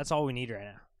 And that's all we need right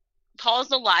now. Paul's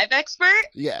the live expert.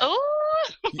 Yeah.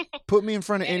 Oh. Put me in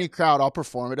front of any crowd, I'll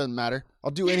perform. It doesn't matter. I'll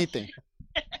do anything.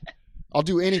 I'll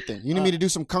do anything. You need me to do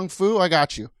some kung fu? I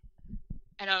got you.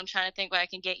 I know. I'm trying to think what I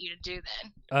can get you to do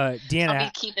then. I'll Deanna,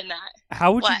 be keeping that.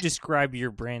 how would you What? describe your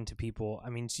brand to people?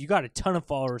 I mean, so you got a ton of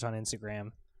followers on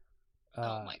Instagram.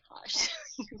 Oh my gosh,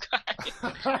 you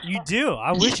guys. You do.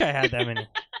 I wish I had that many.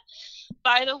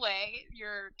 By the way,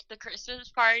 the Christmas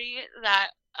party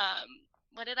that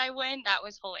what did I win? That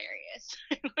was hilarious.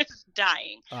 I was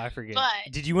dying. Oh, I forget.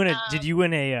 But Did you win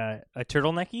a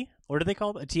turtlenecky? What are they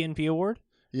called? A TNP award?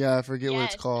 Yeah, I forget what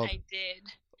yes, it's called. I did.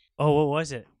 Oh, what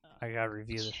was it? I gotta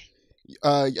review this.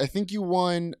 I think you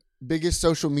won biggest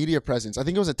social media presence. I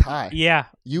think it was a tie. Yeah.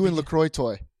 You and LaCroix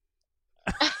Toy.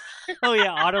 Oh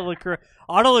yeah, Otto LaCroix.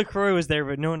 Otto LaCroix was there,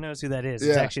 but no one knows who that is.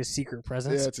 It's Yeah. actually a secret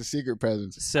presence. Yeah, it's a secret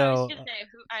presence. I So was gonna say,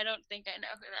 I don't think I know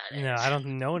who that is. no, I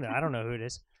don't know. I don't know who it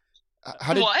is.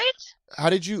 How did What? how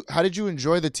did you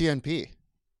enjoy the TNP?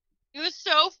 It was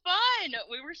so fun.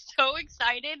 We were so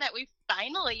excited that we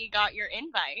finally got your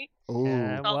invite. Oh,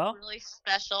 It felt Well, really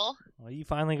special. well, you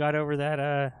finally got over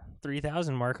that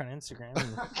 3,000 mark on Instagram.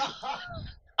 And,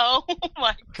 Oh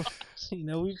my god. you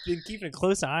know, we've been keeping a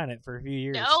close eye on it for a few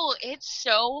years. No, it's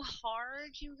so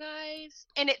hard, you guys.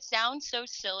 And it sounds so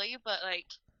silly, but like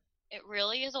it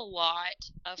really is a lot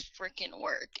of freaking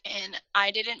work. And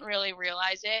I didn't really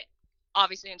realize it,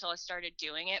 obviously, until I started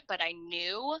doing it, but I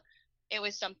knew it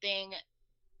was something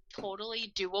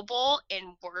totally doable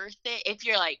and worth it if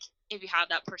you have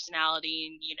that personality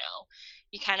and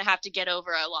you kind of have to get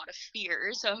over a lot of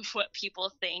fears of what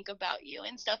people think about you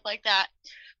and stuff like that.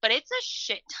 But it's a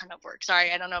shit ton of work.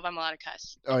 Sorry, I don't know if I'm allowed to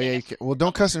cuss. oh yeah. You can. Well,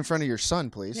 don't cuss in front of your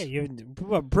son, please. Yeah, you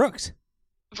Brooks.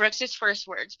 Brooks' first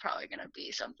word's probably gonna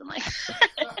be something like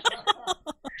that.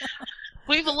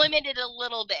 We've limited a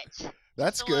little bit.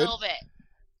 That's Just a good. little bit.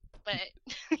 But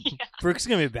yeah. Brooks is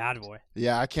gonna be a bad boy.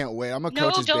 Yeah, I can't wait. I'm gonna No,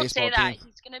 coach his don't baseball say that. team.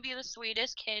 He's gonna be the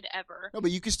sweetest kid ever. No, but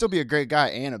you can still be a great guy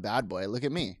and a bad boy. Look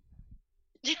at me.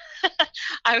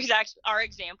 Our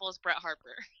example is Brett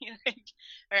Harper.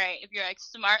 All right, if you're like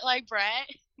smart like Brett,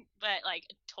 but like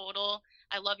total,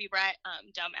 I love you, Brett,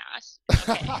 dumbass.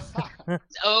 Okay,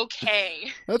 it's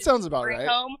okay. That sounds about Bring right.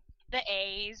 home the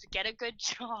A's, get a good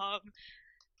job,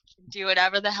 do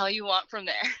whatever the hell you want from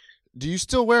there. Do you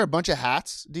still wear a bunch of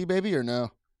hats, D baby, or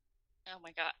no? Oh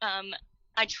my god.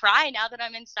 I try now that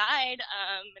I'm inside.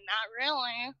 Not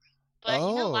really, but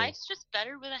Oh. life's just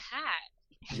better with a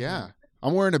hat. Yeah,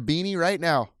 I'm wearing a beanie right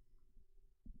now.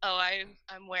 Oh,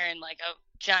 I'm wearing like a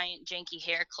giant janky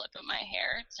hair clip in my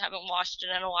hair. Haven't washed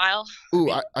it in a while. Ooh,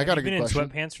 I got a You've been good in question.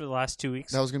 sweatpants for the last 2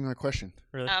 weeks. That was gonna be my question.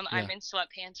 Really? I'm in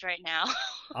sweatpants right now.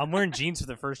 I'm wearing jeans for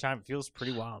the first time. It feels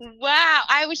pretty wild. Wow,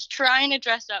 I was trying to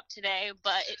dress up today,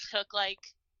 but it took like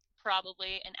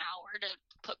probably an hour to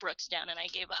put Brooks down, and I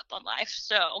gave up on life.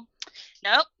 So,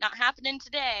 nope, not happening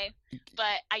today.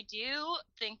 But I do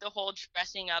think the whole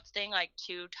dressing up thing, like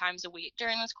 2 times a week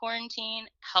during this quarantine,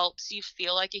 helps you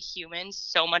feel like a human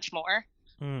so much more.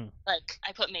 Like,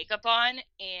 I put makeup on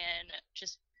and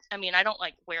just, I mean, I don't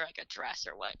like wear like a dress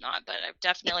or whatnot, but I've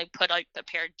definitely put like a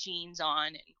pair of jeans on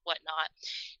and whatnot.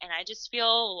 And I just feel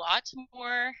a lot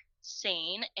more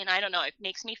sane. And I don't know, it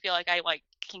makes me feel like I like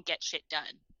can get shit done.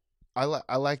 I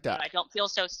like that. I don't feel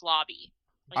so slobby.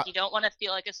 Like, you don't want to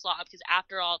feel like a slob because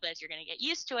after all this, you're going to get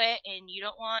used to it and you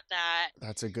don't want that.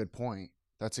 That's a good point.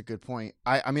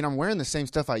 I mean, I'm wearing the same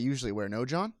stuff I usually wear. No,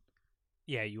 John?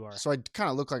 Yeah, you are. So I kind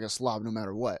of look like a slob no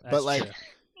matter what. That's but like, true.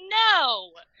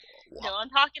 No, I'm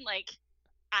talking like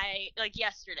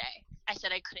yesterday. I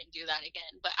said I couldn't do that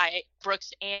again, but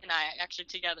Brooks and I actually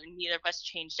together, neither of us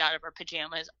changed out of our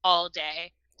pajamas all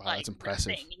day. wow, that's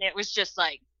impressive. And it was just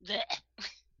like, bleh.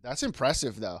 That's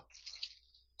impressive, though.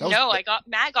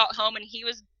 Matt got home and he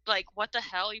was like, what the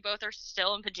hell? You both are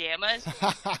still in pajamas?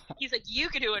 He's like, you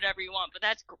can do whatever you want, but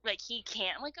that's like, he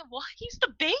can't. I'm like, what? He's the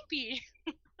baby.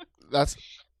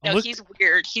 No, he's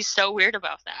weird. He's so weird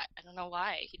about that. I don't know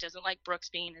why. He doesn't like Brooks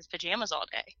being in his pajamas all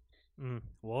day.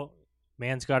 Well,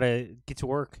 man's got to get to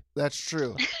work. That's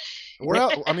true. We're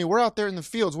out. I mean, we're out there in the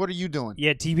fields. What are you doing?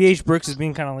 Yeah, TBH Brooks is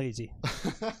being kind of lazy.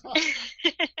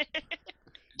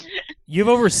 You have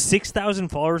over 6,000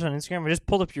 followers on Instagram. I just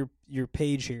pulled up your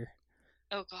page here.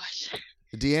 Oh gosh.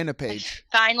 The Deanna page.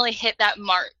 Finally hit that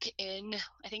mark in,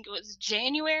 I think it was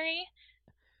January.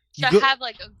 So You I go- have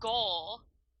like a goal,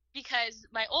 because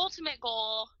my ultimate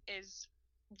goal is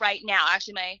right now.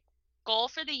 Actually, my goal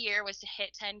for the year was to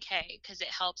hit 10K, because it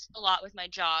helps a lot with my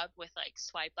job with like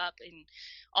swipe up and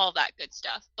all that good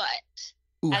stuff. But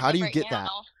Ooh, as how of do you right get that?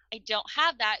 now, I don't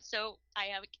have that. So I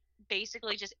have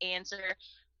basically just answer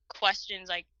questions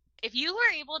like, if you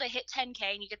were able to hit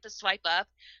 10K and you get the swipe up,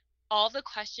 all the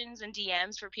questions and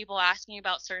DMs for people asking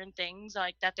about certain things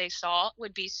like that they saw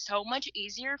would be so much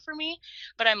easier for me.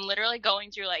 But I'm literally going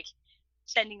through like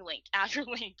sending link after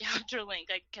link after link,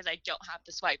 like, because I don't have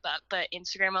the swipe up. But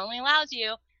Instagram only allows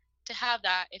you to have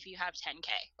that if you have 10K.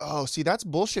 Oh, see, that's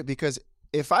bullshit, because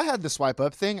if I had the swipe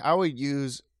up thing, I would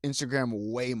use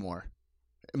Instagram way more.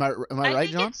 Am I I right,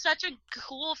 think John? it's such a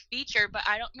cool feature, but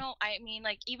I don't know. I mean,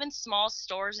 like, even small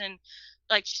stores and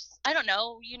like, I don't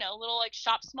know, little like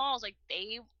shop smalls, like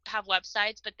they have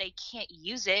websites, but they can't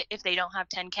use it if they don't have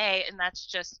 10K, and that's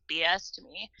just BS to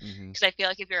me. Because I feel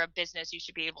like if you're a business, you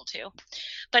should be able to.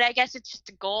 But I guess it's just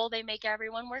a goal they make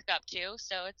everyone work up to.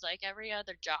 So it's like every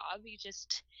other job, you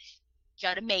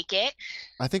got to make it.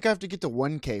 I think I have to get to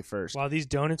 1K first. Wow, these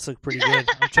donuts look pretty good.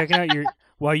 I'm checking out your.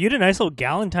 Wow, you had a nice little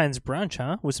Galentine's brunch,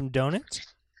 huh? With some donuts.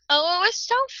 Oh, it was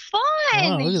so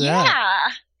fun. Wow, look at yeah.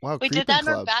 that. Wow, We Creeping did that in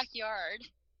our Club. backyard.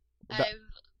 Ba- I've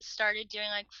started doing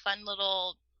like fun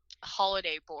little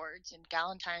holiday boards, and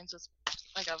Galentine's was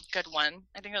like a good one.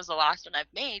 I think it was the last one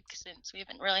I've made, since we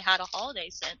haven't really had a holiday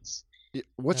since.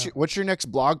 What's your next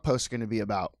blog post going to be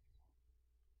about?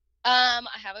 I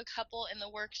have a couple in the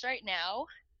works right now.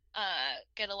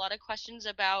 Get a lot of questions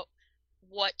about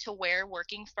what to wear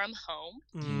working from home.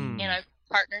 And I've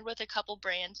partnered with a couple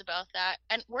brands about that.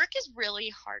 And work is really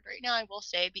hard right now, I will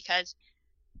say, because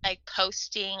like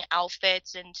posting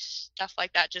outfits and stuff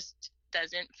like that just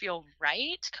doesn't feel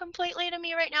right completely to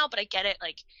me right now. But I get it,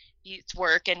 like, it's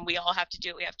work and we all have to do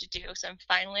what we have to do. So I'm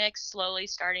finally like slowly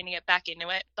starting to get back into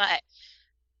it. But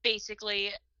basically,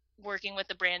 working with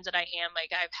the brands that I am,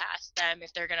 like, I've asked them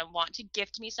if they're going to want to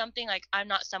gift me something. Like, I'm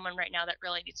not someone right now that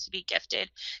really needs to be gifted.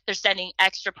 They're sending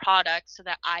extra products so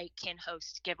that I can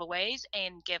host giveaways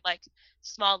and give like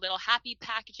small little happy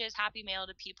packages, happy mail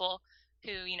to people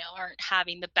who, aren't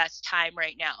having the best time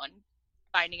right now and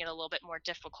finding it a little bit more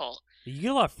difficult. You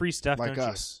get a lot of free stuff, Like don't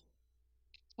us.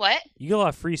 What? you? You get a lot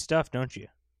of free stuff, don't you?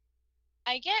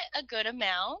 I get a good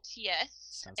amount, yes,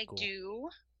 Sounds I cool. do.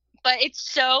 But it's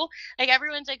so, like,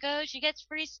 everyone's like, oh, she gets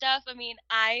free stuff. I mean,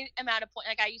 I am at a point,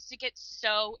 like, I used to get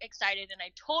so excited, and I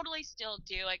totally still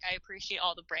do. Like, I appreciate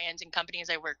all the brands and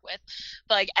companies I work with.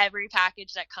 But, like, every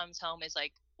package that comes home is,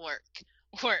 like, work.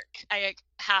 I, like,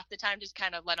 half the time just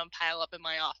kind of let them pile up in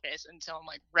my office until I'm,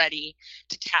 like, ready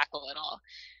to tackle it all.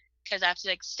 Because I have to,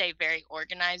 like, stay very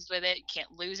organized with it.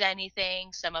 Can't lose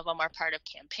anything. Some of them are part of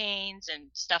campaigns and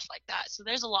stuff like that. So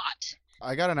there's a lot.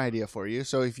 I got an idea for you.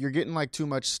 So if you're getting like too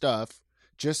much stuff,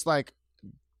 just like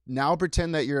now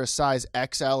pretend that you're a size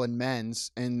XL in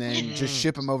men's, and then just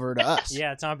ship them over to us.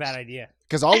 Yeah, it's not a bad idea.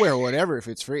 Because I'll wear whatever if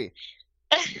it's free.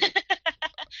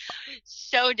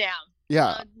 So down. Yeah.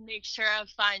 I'll make sure I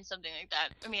find something like that.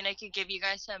 I mean, I could give you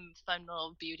guys some fun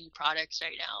little beauty products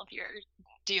right now if you're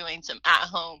doing some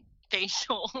at-home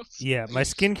facials. Yeah, my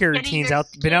skincare Getting routine's your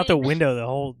been out the skin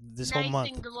window this nice whole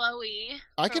month. and glowy.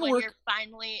 I for can when work- you're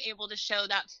finally able to show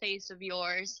that face of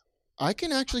yours. I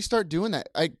can actually start doing that.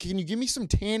 Can you give me some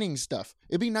tanning stuff?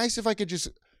 It'd be nice if I could just.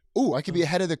 Ooh, I could be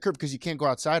ahead of the curve because you can't go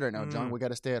outside right now, John. We got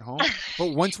to stay at home.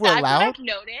 But once we're That's allowed, what I've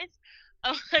noticed.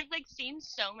 I've like seen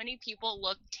so many people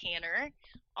look tanner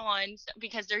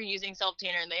because they're using self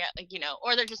tanner, and they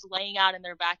or they're just laying out in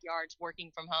their backyards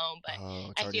working from home. But it's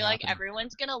I already feel like happening.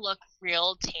 everyone's gonna look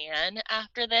real tan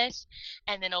after this,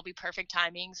 and then it'll be perfect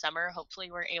timing. Summer,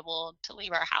 hopefully, we're able to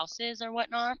leave our houses or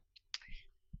whatnot.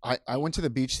 I went to the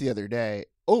beach the other day.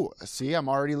 Oh, see, I'm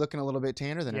already looking a little bit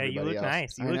tanner than Yeah, you everybody look else.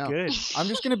 nice. You I look know. good. I'm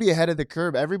just gonna be ahead of the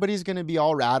curve. Everybody's gonna be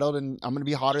all rattled, and I'm gonna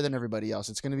be hotter than everybody else.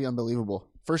 It's gonna be unbelievable.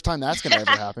 First time that's gonna ever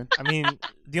happen. I mean,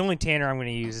 the only tanner I'm going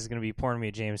to use is going to be pouring me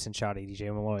a Jameson shot at DJ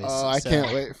Malloy's. Oh, I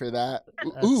can't wait for that.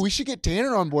 Ooh, we should get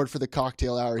Tanner on board for the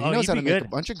cocktail hour. He Oh, knows he'd how to be make good. a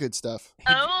bunch of good stuff.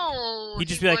 Oh, He'd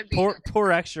just be like,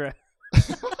 pour extra.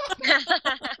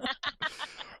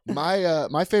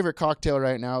 My favorite cocktail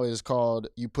right now is called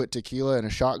you put tequila in a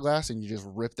shot glass and you just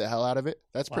rip the hell out of it.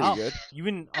 That's pretty good. You've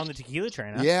been on the tequila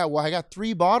train, huh? Yeah, well, I got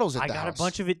 3 bottles at I the got house. a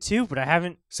bunch of it too, but I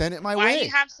haven't. Send it my Why way. do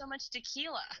you have so much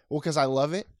tequila? Well, because I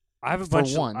love it. I have a For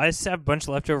bunch. one. I just have a bunch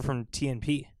left over from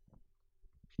TNP.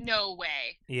 No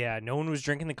way. Yeah, no one was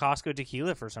drinking the Costco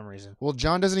tequila for some reason. Well,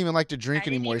 John doesn't even like to drink I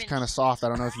didn't anymore. He's even- kind of soft. I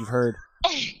don't know if you've heard.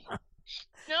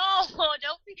 No,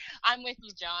 don't be. I'm with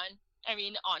you, John. I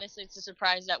mean, honestly, it's a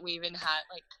surprise that we even had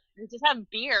we just have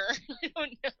beer. I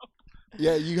don't know.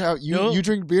 Yeah, you Don't-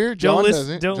 drink beer. John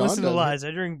doesn't. Don't John listen to doesn't. lies.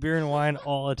 I drink beer and wine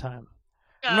all the time.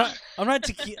 I'm not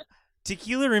tequila.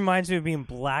 Tequila reminds me of being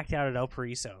blacked out at El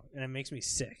Paraiso, and it makes me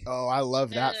sick. Oh, I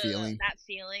love that Ugh, feeling. That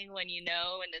feeling when you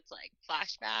know, and it's like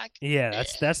flashback. Yeah,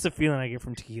 that's the feeling I get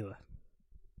from tequila.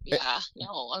 Yeah,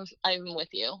 no, I'm with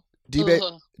you.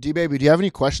 D-Baby, do you have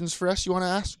any questions for us you want to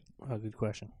ask? Oh, good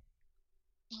question.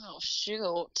 Oh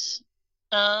shoot.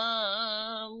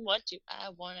 What do I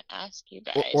want to ask you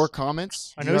guys? Or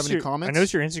comments? Do you have any comments? I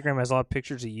noticed your Instagram has a lot of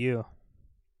pictures of you.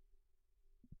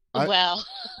 Well,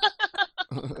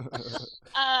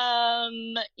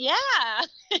 yeah,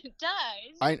 it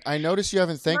does. I noticed you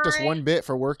haven't thanked us Right. one bit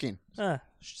for working.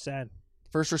 Sad.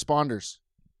 First responders.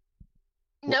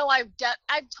 No, I've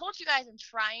told you guys I'm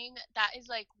trying. That is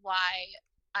like why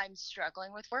I'm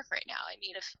struggling with work right now. I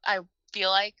mean, if I feel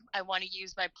like I want to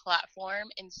use my platform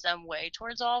in some way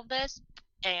towards all of this,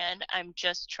 and I'm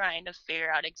just trying to figure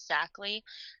out exactly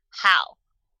how.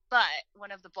 But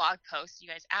one of the blog posts you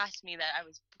guys asked me that I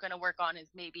was going to work on is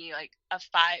maybe like a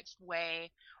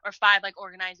 5-way or 5 like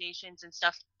organizations and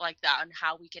stuff like that on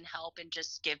how we can help and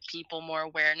just give people more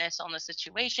awareness on the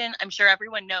situation. I'm sure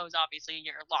everyone knows, obviously,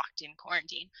 you're locked in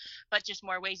quarantine, but just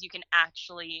more ways you can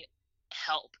actually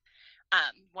help.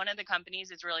 One of the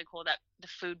companies is really cool, that the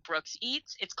food Brooks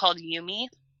eats. It's called Yumi.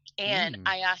 And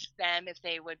I asked them if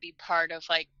they would be part of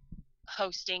like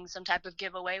hosting some type of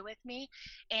giveaway with me,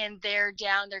 and they're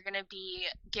down. They're going to be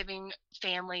giving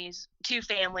two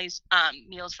families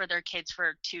meals for their kids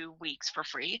for 2 weeks for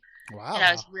free. Wow. And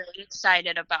I was really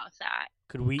excited about that.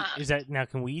 Could we?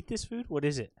 Can we eat this food? What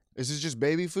is it? Is this just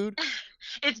baby food?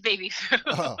 It's baby food.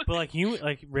 Oh. But like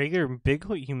regular big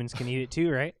humans can eat it too,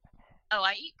 right? Oh,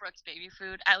 I eat Brooks baby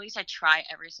food. At least I try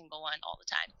every single one all the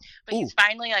time. But he's Ooh.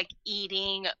 finally like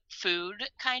eating food,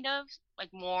 kind of like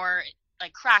more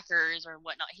like crackers or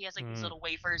whatnot. He has like these little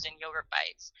wafers and yogurt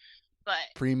bites. But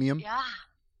Premium. yeah,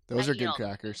 Those I are eat good all of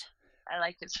crackers. I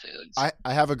like his foods. I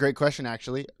have a great question,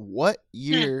 actually. What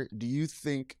year do you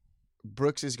think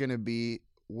Brooks is going to be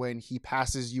when he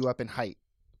passes you up in height?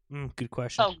 Good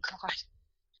question. Oh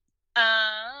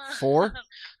God. 4?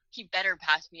 He better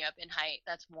pass me up in height.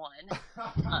 That's 1.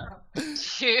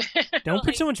 2. Don't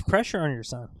put so much pressure on your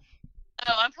son.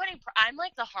 Oh, I'm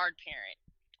like the hard parent.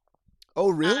 Oh,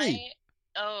 really?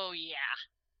 Oh yeah.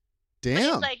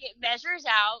 Damn. It's like it measures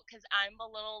out because I'm a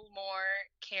little more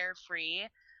carefree,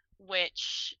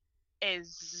 which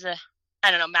is,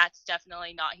 I don't know, Matt's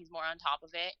definitely not. He's more on top of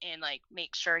it and like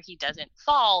make sure he doesn't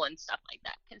fall and stuff like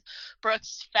that. Because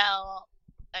Brooks fell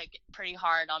like pretty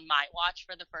hard on my watch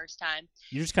for the first time.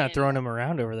 You're just kind of throwing him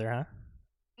around over there, huh?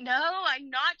 No, I'm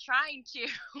not trying to,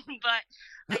 but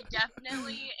I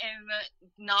definitely am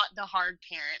not the hard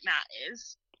parent Matt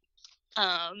is.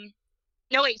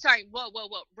 No, wait, sorry. Whoa.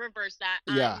 Reverse that.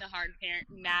 Yeah. I'm the hard parent.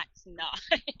 Matt's not.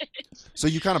 So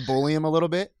you kind of bully him a little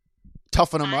bit?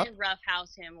 Toughen him up? I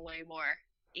roughhouse him way more.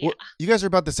 Yeah. Well, you guys are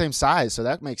about the same size, so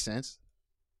that makes sense.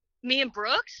 Me and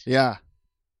Brooks? Yeah.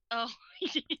 Oh.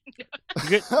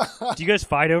 Do you guys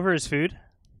fight over his food?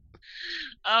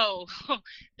 Oh,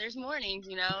 there's mornings,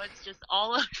 it's just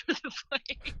all over the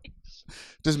place.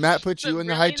 Does Matt put you But in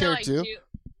the really, high chair though, too?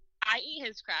 I eat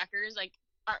his crackers. Like,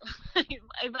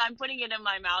 if I'm putting it in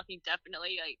my mouth, he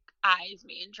definitely like eyes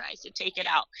me and tries to take it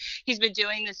out. He's been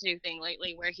doing this new thing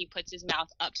lately where he puts his mouth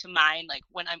up to mine, like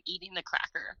when I'm eating the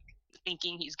cracker,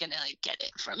 thinking he's gonna like get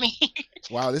it from me.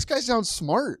 Wow, this guy sounds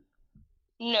smart.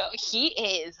 No, he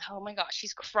is. Oh my gosh,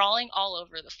 he's crawling all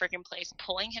over the freaking place,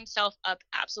 pulling himself up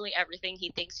absolutely everything.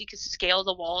 He thinks he could scale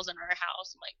the walls in our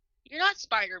house. I'm like, you're not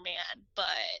Spider-Man,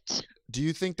 but Do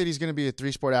you think that he's going to be a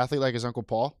 3-sport athlete like his Uncle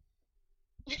Paul?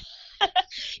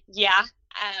 yeah.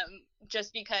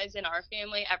 Just because in our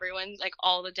family, everyone's like,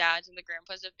 all the dads and the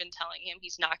grandpas have been telling him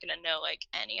he's not going to know like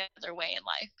any other way in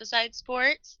life besides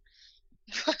sports.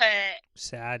 But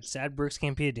Sad Brooks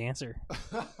can't be a dancer.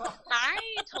 I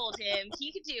told him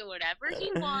he could do whatever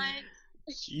he wants.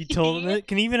 You told him that?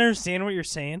 Can he even understand what you're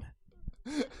saying?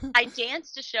 I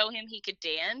danced to show him he could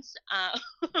dance.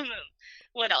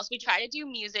 What else? We try to do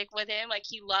music with him. Like,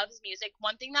 he loves music.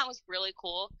 One thing that was really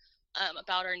cool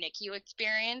about our NICU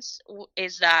experience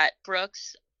is that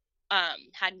Brooks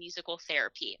had musical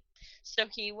therapy. So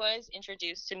he was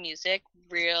introduced to music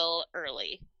real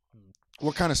early.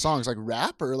 What kind of songs? Like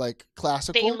rap or like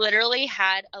classical? They literally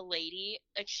had a lady,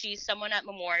 like she's someone at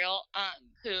Memorial,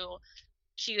 who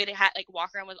she would walk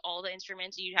around with all the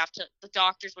instruments. The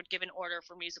doctors would give an order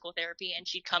for musical therapy, and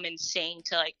she'd come and sing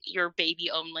to like your baby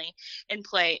only and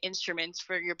play instruments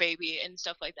for your baby and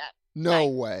stuff like that. No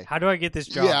way. How do I get this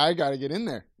job? Yeah, I gotta get in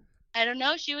there. I don't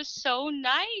know. She was so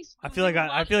nice. I feel like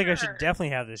I should definitely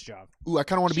have this job. Ooh, I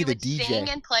kind of want to be the She would DJ. sing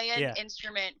and play an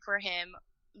instrument for him,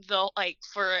 though, like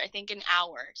for I think an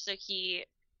hour. So he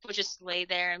would just lay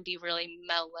there and be really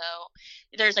mellow.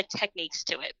 There's like techniques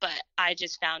to it, but I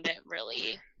just found it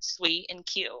really sweet and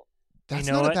cute. That's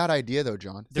not a bad idea though,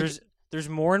 John. There's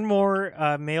more and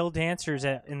more male dancers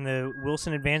in the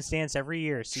Wilson Advanced Dance every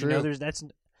year. So True. that's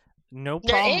no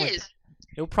problem. There is.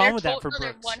 No problem with that for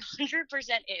Brooks. 100%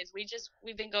 is.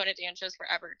 We've been going to dance shows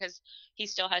forever because he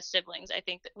still has siblings. I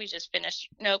think that we just finished.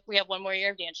 Nope, we have one more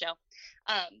year of dance show.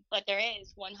 But there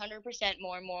is 100%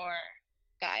 more and more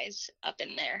guys up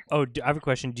in there. Oh, I have a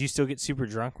question. Do you still get super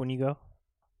drunk when you go?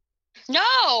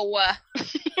 No.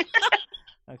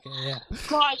 Okay, yeah.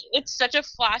 Gosh, it's such a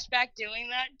flashback doing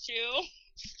that too.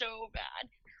 So bad.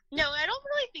 No, I don't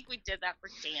really think we did that for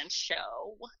dance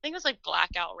show. I think it was like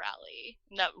Blackout Rally,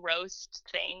 that roast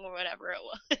thing or whatever it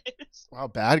was. Wow,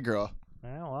 bad girl.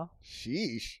 Oh, well.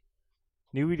 Sheesh.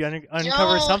 Knew we'd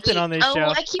uncover something on this show.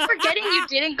 I keep forgetting you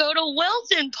didn't go to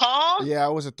Wilson, Paul. Yeah, I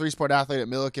was a 3-sport athlete at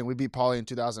Milliken. We beat Pauly in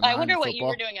 2009. I wonder what football. you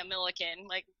were doing at Milliken.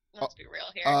 Like, let's be real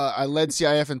here. I led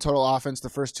CIF in total offense the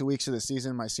first 2 weeks of the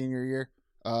season, my senior year.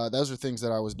 Those are things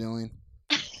that I was doing.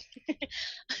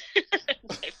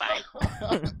 Okay, fine.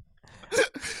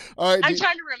 All right, I'm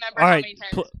trying to remember how many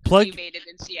times you made it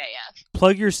in CIF.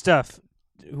 Plug your stuff.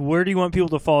 Where do you want people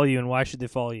to follow you, and why should they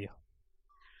follow you?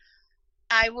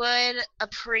 I would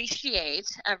appreciate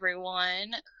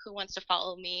everyone who wants to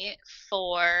follow me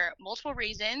for multiple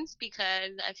reasons,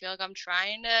 because I feel like I'm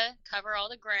trying to cover all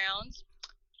the grounds.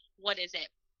 What is it?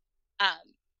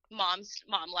 Mom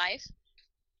life,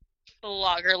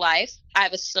 blogger life. I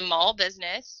have a small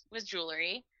business with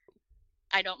jewelry.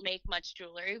 I don't make much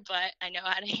jewelry, but I know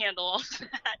how to handle all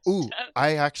that Ooh, stuff.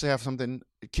 I actually have something.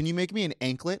 Can you make me an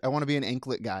anklet? I want to be an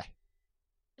anklet guy.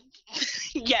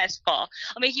 Yes, Paul.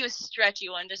 I'll make you a stretchy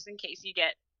one just in case you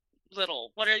get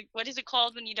little. What is it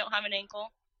called when you don't have an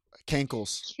ankle?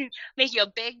 Cankles. Make you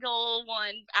a big old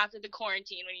one after the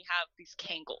quarantine when you have these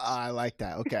cankles. I like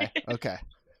that. Okay. Okay.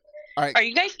 All right. Are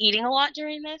you guys eating a lot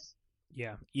during this?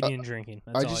 Yeah, eating and drinking.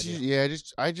 That's all I do.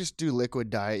 I just do liquid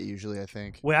diet usually, I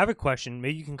think. Wait, I have a question.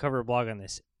 Maybe you can cover a blog on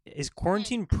this. Is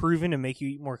quarantine proven to make you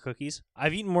eat more cookies?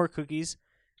 I've eaten more cookies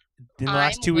in the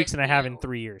last 2 weeks than I have in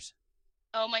 3 years.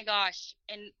 Oh my gosh.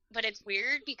 But it's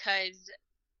weird because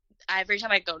every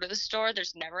time I go to the store,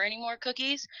 there's never any more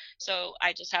cookies. So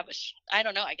I just have I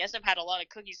don't know. I guess I've had a lot of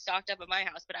cookies stocked up at my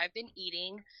house, but I've been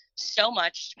eating so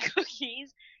much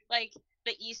cookies. Like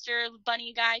the Easter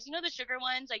bunny guys, you know, the sugar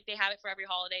ones, like they have it for every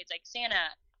holiday. It's like Santa,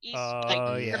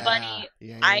 Easter, the bunny.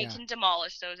 Yeah, I can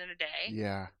demolish those in a day.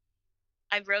 Yeah.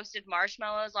 I roasted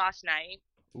marshmallows last night.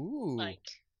 Ooh.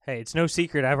 Hey, it's no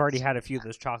secret. I've already had a few of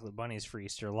those chocolate bunnies for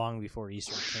Easter long before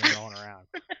Easter came rolling around.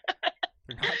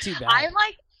 They're not too bad.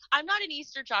 I'm not an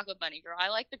Easter chocolate bunny girl. I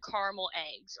like the caramel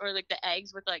eggs, or like the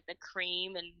eggs with like the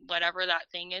cream and whatever that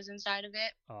thing is inside of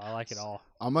it. Oh, I like it all.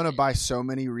 I'm gonna buy so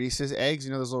many Reese's eggs.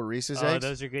 You know those little Reese's eggs? Oh,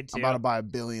 those are good too. I'm about to buy 1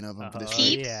 billion of them for this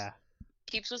Peeps? week. Yeah.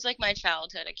 Peeps was like my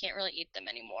childhood. I can't really eat them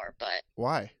anymore, but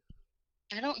Why?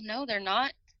 I don't know. They're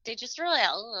not. They just really.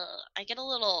 I get a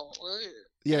little.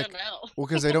 Yeah. I don't know. Well,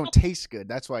 because they don't taste good.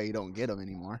 That's why you don't get them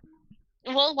anymore.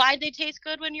 Well, why'd they taste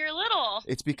good when you're little?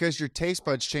 It's because your taste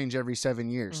buds change every 7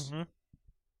 years. Mm-hmm.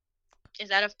 Is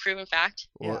that a proven fact?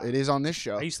 Well, it is on this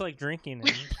show. I used to like drinking.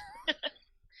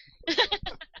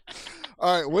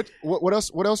 All right,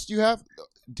 what else do you have?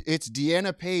 It's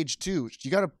Deanna Page too. You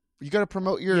gotta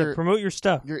promote your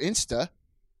stuff. Your Insta.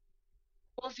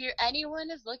 Well, if anyone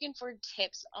is looking for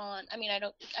tips on,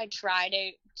 I try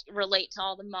to relate to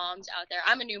all the moms out there.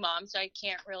 I'm a new mom, so I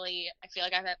feel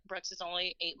like Brooks is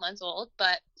only 8 months old,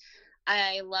 but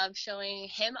I love showing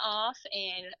him off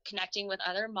and connecting with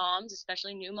other moms,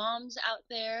 especially new moms out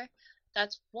there.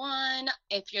 That's one.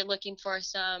 If you're looking for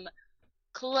some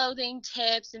clothing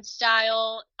tips and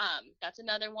style, that's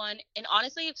another one. And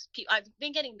honestly, I've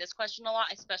been getting this question a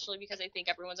lot, especially because I think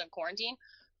everyone's on quarantine.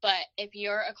 But if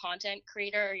you're a content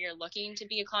creator or you're looking to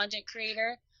be a content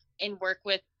creator and work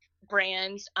with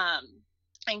brands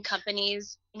and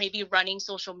companies, maybe running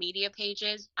social media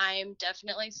pages, I'm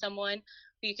definitely someone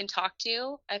who you can talk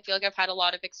to. I feel like I've had a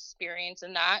lot of experience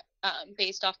in that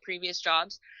based off previous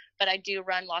jobs. But I do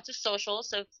run lots of socials,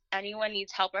 so if anyone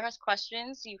needs help or has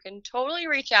questions, you can totally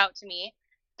reach out to me.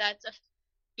 That's a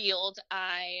field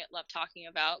I love talking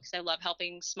about because I love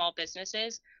helping small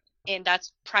businesses. And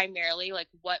that's primarily like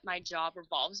what my job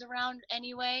revolves around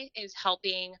anyway, is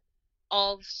helping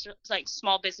all like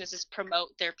small businesses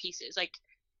promote their pieces. Like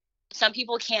some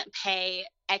people can't pay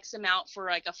X amount for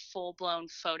like a full blown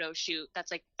photo shoot.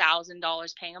 That's like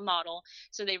 $1,000 paying a model.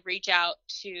 So they reach out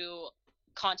to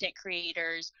content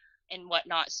creators and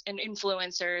whatnot and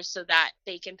influencers so that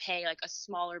they can pay like a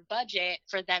smaller budget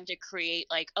for them to create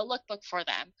like a lookbook for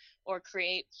them or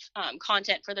create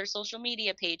content for their social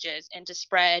media pages and to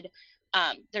spread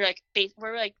they're like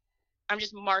we're like I'm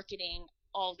just marketing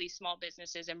all these small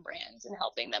businesses and brands and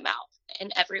helping them out in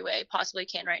every way I possibly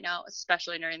can right now,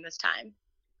 especially during this time.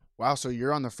 Wow, so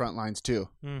you're on the front lines too.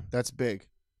 That's big.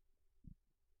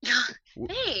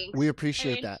 Thanks. We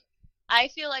appreciate that. I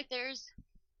feel like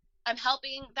I'm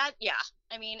helping that. Yeah.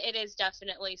 I mean, it is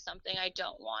definitely something I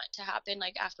don't want to happen.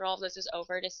 Like after all of this is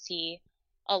over, to see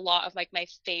a lot of like my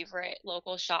favorite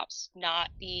local shops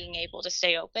not being able to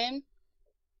stay open.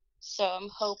 So I'm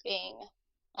hoping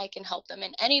I can help them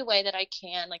in any way that I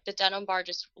can. Like the Denim Bar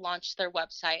just launched their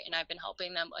website and I've been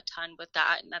helping them a ton with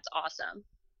that. And that's awesome.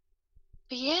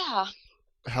 But yeah.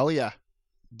 Hell yeah.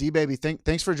 D-Baby,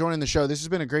 thanks for joining the show. This has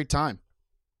been a great time.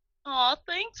 Oh,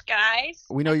 thanks, guys.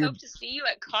 We know I hope to see you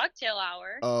at cocktail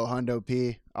hour. Oh, Hundo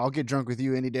P. I'll get drunk with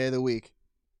you any day of the week.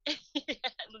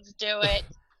 Let's do it.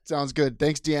 Sounds good.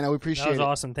 Thanks, Deanna. We appreciate it. That was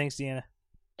awesome. Thanks, Deanna.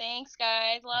 Thanks,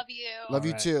 guys. Love you. Love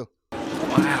you too.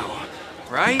 Wow.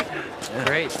 Right?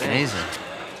 Great. Amazing.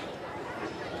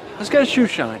 Let's get a shoe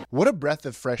shine. What a breath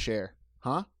of fresh air,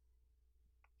 huh?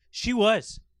 She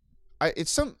was.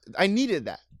 I needed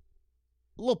that.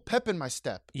 A little pep in my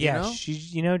step. Yeah, you know?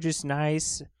 she's, just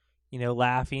nice,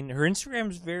 laughing. Her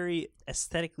Instagram's very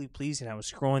aesthetically pleasing. I was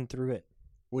scrolling through it.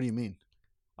 What do you mean?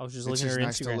 I was just It's looking at her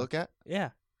nice Instagram. to look at? Yeah.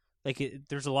 Like,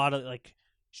 there's a lot of, like,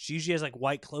 she usually has, like,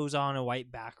 white clothes on, a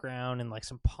white background, and, like,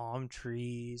 some palm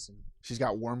trees. And She's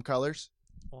got warm colors.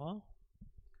 well,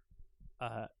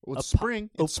 It's spring.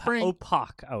 It's spring.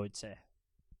 Opaque, I would say.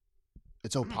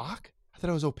 It's opaque? I thought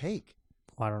it was opaque.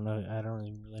 Well, I don't know. I don't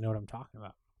really know what I'm talking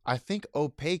about. I think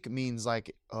opaque means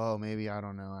like, maybe, I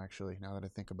don't know, actually, now that I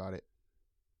think about it.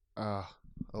 Oh,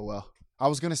 well. I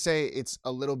was going to say it's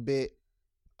a little bit,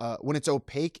 when it's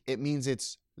opaque, it means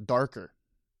it's darker,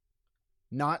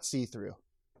 not see-through.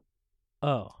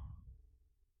 Oh.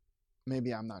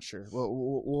 Maybe, I'm not sure.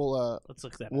 We'll Let's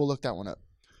look that up. We'll look that one up.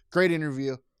 Great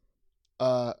interview.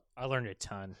 I learned a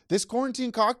ton. This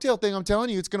quarantine cocktail thing, I'm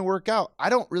telling you, it's going to work out. I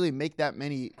don't really make that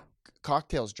many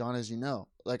cocktails, John, as you know.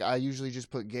 Like, I usually just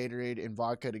put Gatorade and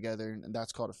vodka together, and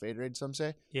that's called a Faderade, some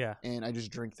say. Yeah. And I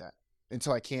just drink that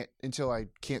until I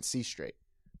can't see straight.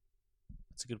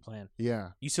 That's a good plan.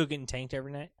 Yeah. You still getting tanked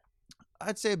every night?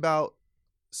 I'd say about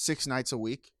 6 nights a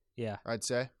week. Yeah. I'd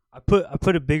say. I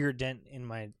put a bigger dent in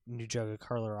my new jug of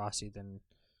Carlo Rossi than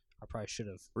I probably should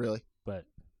have. Really? But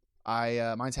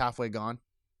mine's halfway gone.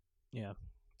 Yeah.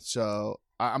 So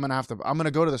I'm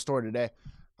gonna go to the store today.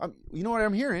 You know what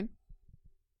I'm hearing?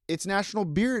 It's National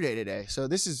Beer Day today. So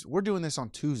we're doing this on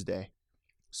Tuesday.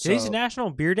 Today's So National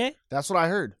Beer Day? That's what I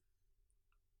heard.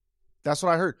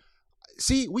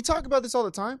 See, we talk about this all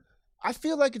the time. I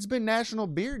feel like it's been National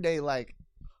Beer Day like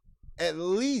at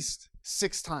least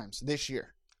 6 times this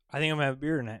year. I think I'm going to have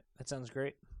beer tonight. That sounds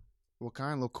great. What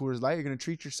kind? Little Coors Light? You're going to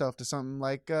treat yourself to something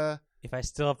like... If I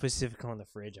still have Pacifico in the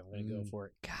fridge, I'm going to go for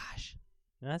it. Gosh.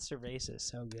 That cerveza is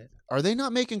so good. Are they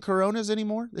not making Coronas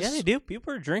anymore? Yeah, they do.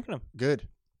 People are drinking them. Good.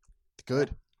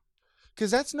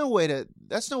 Because that's no way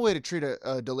to treat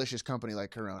a delicious company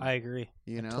like Corona. I agree.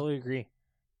 You know? I totally agree.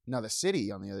 Now the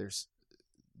city, on the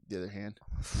other hand,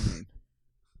 I mean,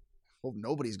 hope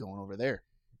nobody's going over there.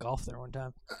 Golf there one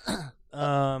time.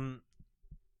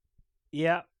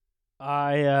 Yeah.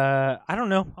 I don't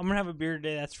know. I'm gonna have a beer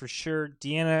today, that's for sure.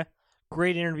 Deanna,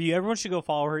 great interview. Everyone should go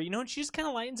follow her. And she just kind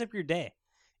of lightens up your day.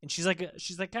 And she's like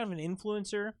kind of an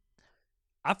influencer.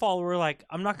 I follow her. Like,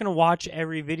 I'm not gonna watch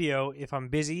every video if I'm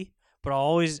busy, but I'll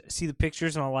always see the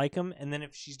pictures and I'll like them. And then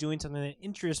if she's doing something that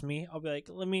interests me, I'll be like,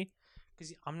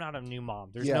 because I'm not a new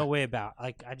mom. There's no way about.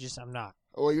 Like, I'm not.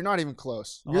 Well, you're not even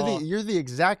close. You're the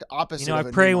exact opposite. I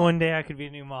pray one day I could be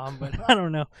a new mom, but I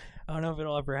don't know. I don't know if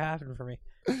it'll ever happen for me.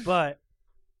 But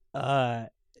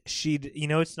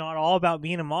it's not all about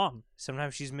being a mom.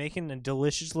 Sometimes she's making a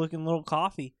delicious looking little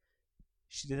coffee.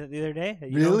 She did that the other day.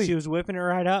 Really? She was whipping it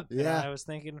right up. Yeah. And I was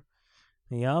thinking,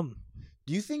 yum.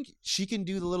 Do you think she can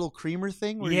do the little creamer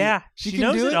thing? Yeah, she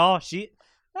knows can do it all.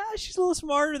 She's a little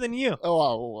smarter than you.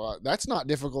 Oh, that's not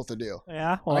difficult to do.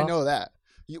 Yeah, well, I know that.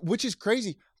 Which is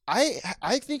crazy.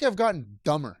 I think I've gotten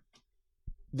dumber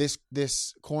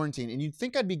this quarantine, and you'd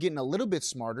think I'd be getting a little bit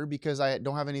smarter because I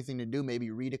don't have anything to do.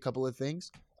 Maybe read a couple of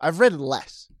things. I've read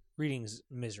less. Reading's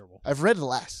miserable. I've read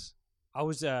less. I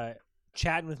was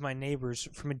chatting with my neighbors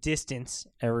from a distance.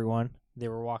 Everyone, they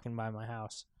were walking by my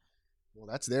house. Well,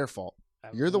 that's their fault.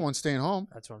 You're the one staying home.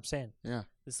 That's what I'm saying. Yeah.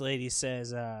 This lady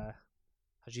says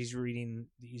she's reading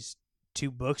these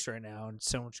 2 books right now, and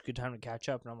so much good time to catch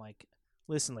up. And I'm like,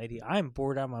 listen, lady, I'm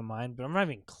bored out of my mind, but I'm not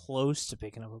even close to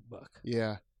picking up a book.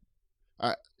 Yeah.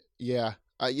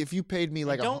 If you paid me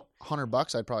like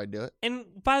 $100, I'd probably do it. And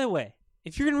by the way,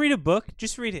 if you're gonna read a book,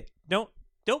 just read it. Don't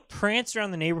prance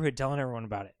around the neighborhood telling everyone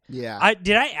about it. Yeah.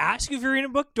 Did I ask you if you're reading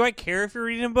a book? Do I care if you're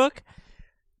reading a book?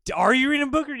 Are you reading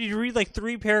a book, or did you read like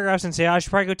 3 paragraphs and say, I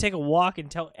should probably go take a walk and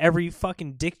tell every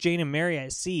fucking Dick, Jane, and Mary I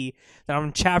see that I'm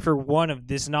in chapter 1 of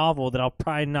this novel that I'll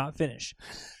probably not finish?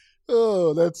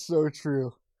 Oh, that's so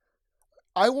true.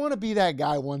 I want to be that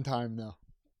guy one time, though.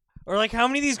 Or like, how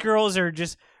many of these girls are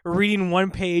just reading 1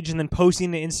 page and then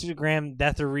posting to Instagram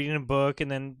that they're reading a book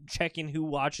and then checking who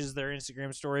watches their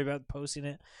Instagram story about posting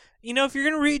it? You know, if you're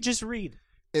going to read, just read.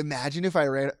 Imagine if I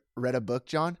read a book,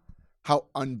 John. How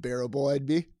unbearable I'd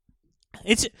be.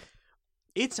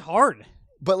 It's hard.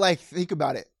 But like, think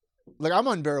about it. Like, I'm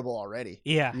unbearable already.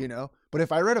 Yeah. You know? But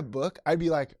if I read a book, I'd be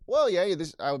like, well, yeah,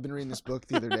 I've been reading this book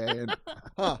the other day, and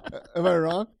am I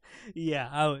wrong? Yeah,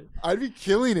 I would. I'd be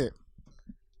killing it.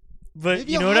 But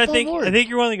Maybe you know I'll what I hop think? on board. I think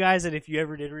you're one of the guys that if you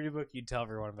ever did read a book, you'd tell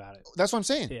everyone about it. That's what I'm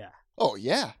saying. Yeah. Oh,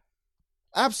 yeah.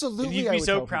 Absolutely. You'd I be would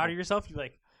so tell proud people. of yourself. You'd be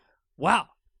like, wow,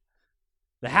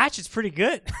 The Hatchet's pretty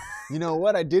good. You know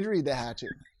what? I did read The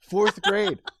Hatchet. 4th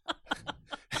grade.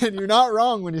 And you're not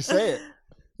wrong when you say it.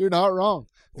 You're not wrong.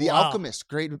 The Wow. Alchemist,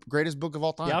 greatest book of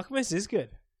all time. The Alchemist is good.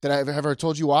 Did I ever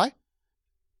told you why?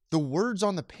 The words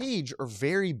on the page are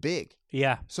very big.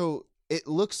 Yeah. So it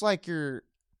looks like you're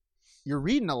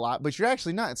reading a lot, but you're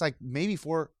actually not. It's like maybe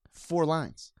four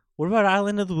lines. What about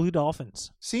Island of the Blue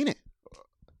Dolphins? Seen it.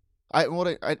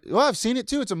 I've seen it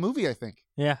too. It's a movie, I think.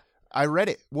 Yeah. I read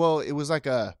it. Well, it was like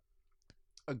a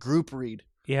group read.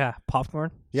 Yeah.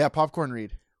 Popcorn. Yeah, popcorn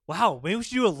read. Wow. Maybe we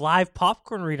should do a live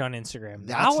popcorn read on Instagram.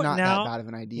 That's now, not that bad of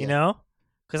an idea. You know?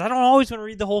 Because I don't always want to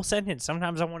read the whole sentence.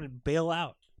 Sometimes I want to bail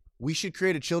out. We should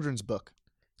create a children's book.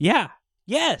 Yeah.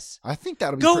 Yes. I think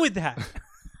that'll be Go with that.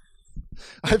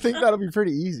 I think that'll be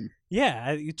pretty easy.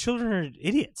 Yeah. Children are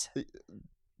idiots.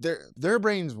 Their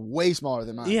brain's way smaller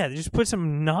than mine. Yeah. They just put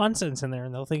some nonsense in there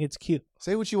and they'll think it's cute.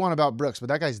 Say what you want about Brooks, but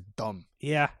that guy's dumb.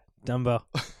 Yeah. Dumbo.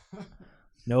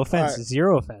 No offense. All right.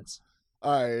 Zero offense.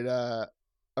 All right.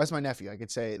 That's my nephew. I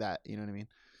could say that. You know what I mean?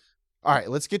 All right.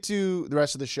 Let's get to the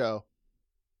rest of the show.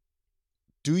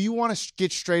 Do you want to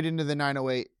get straight into the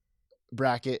 908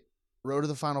 bracket, Road to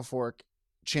the Final Four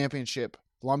championship,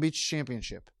 Long Beach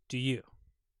championship? Do you?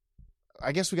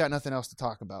 I guess we got nothing else to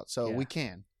talk about, so Yeah. we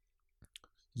can.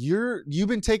 You've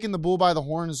been taking the bull by the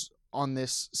horns on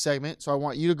this segment, so I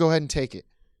want you to go ahead and take it.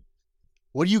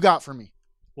 What do you got for me?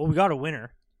 Well, we got a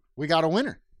winner. We got a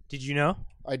winner. Did you know?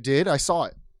 I did. I saw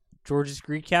it. George's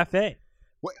Greek Cafe.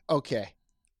 Wait, okay.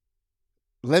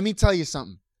 Let me tell you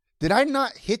something. Did I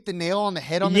not hit the nail on the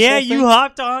head on this Yeah, whole you thing?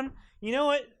 hopped on. You know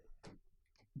what?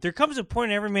 There comes a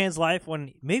point in every man's life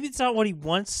when maybe it's not what he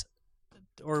wants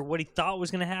or what he thought was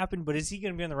going to happen, but is he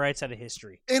going to be on the right side of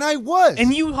history? And I was.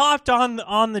 And you hopped on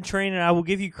the train, and I will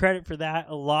give you credit for that.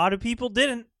 A lot of people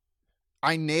didn't.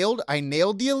 I nailed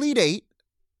the Elite Eight.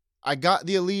 I got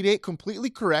the Elite Eight completely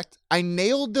correct. I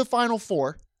nailed the Final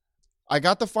Four. I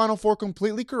got the Final Four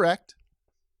completely correct.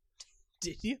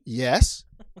 Did you? Yes.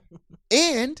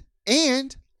 And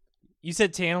You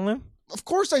said Tantalum? of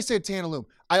course I said Tantalum.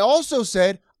 I also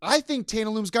said I think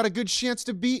Tantalum's got a good chance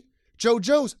to beat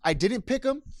JoJo's. I didn't pick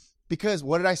him because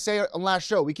what did I say on last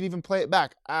show? We can even play it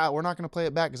back. We're not going to play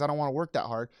it back because I don't want to work that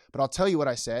hard. But I'll tell you what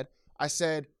I said. I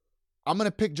said I'm going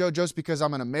to pick JoJo's because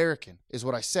I'm an American is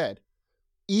what I said.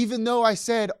 Even though I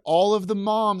said all of the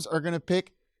moms are going to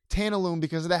pick Tantalum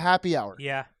because of the happy hour.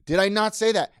 Yeah. Did I not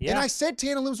say that? Yeah. And I said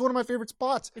Tantalum's one of my favorite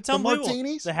spots. It's the unbelievable.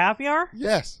 martinis. The happy hour?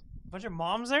 Yes. A bunch of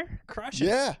moms there? Crush it.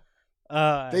 Yeah.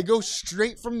 They They go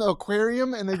straight from the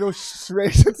aquarium and they go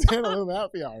straight to Tantalum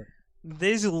happy hour.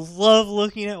 They just love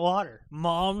looking at water.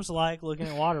 Moms like looking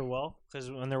at water, well,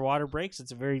 because when their water breaks,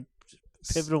 it's a very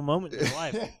pivotal moment in their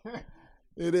life.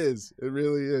 It is. It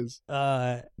really is.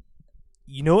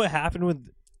 You know what happened with...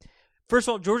 First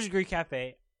of all, George's Greek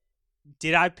Cafe,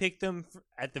 did I pick them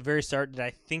at the very start? Did I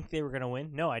think they were going to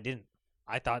win? No, I didn't.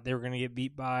 I thought they were going to get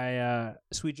beat by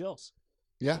Sweet Jill's.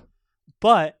 Yeah.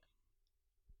 But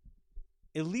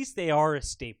at least they are a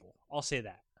staple. I'll say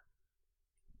that.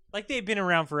 Like, they've been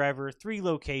around forever. 3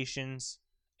 locations.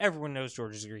 Everyone knows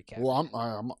George's Greek Cafe. Well,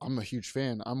 I'm a huge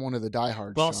fan. I'm one of the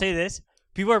diehards. But I'll Sean. say this.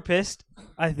 People are pissed,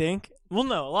 I think. Well,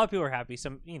 no, a lot of people are happy.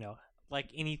 Some, like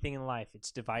anything in life,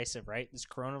 it's divisive, right? This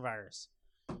coronavirus.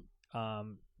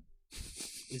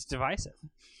 It's divisive.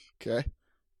 Okay.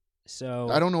 So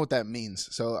I don't know what that means.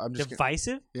 So I'm just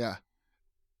divisive? Yeah.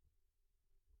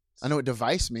 I know what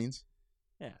device means.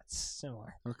 Yeah, it's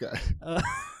similar. Okay.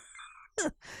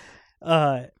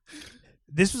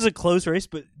 This was a close race,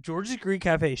 but George's Greek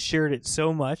Cafe shared it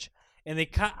so much, and they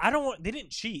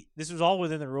didn't cheat. This was all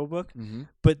within the rule book,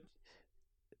 but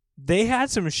they had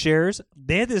some shares.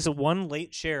 They had this one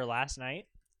late share last night,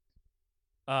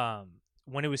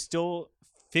 when it was still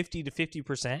 50 to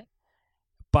 50%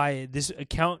 by this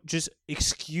account. Just,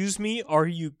 excuse me, are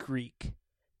you Greek?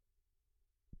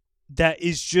 That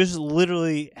is just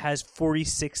literally has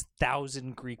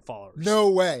 46,000 Greek followers. No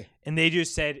way. And they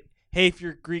just said, hey, if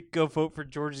you're Greek, go vote for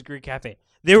George's Greek Cafe.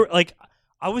 They were like,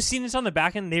 I was seeing this on the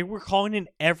back end. They were calling in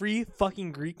every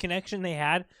fucking Greek connection they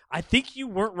had. I think you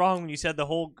weren't wrong when you said the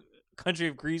whole country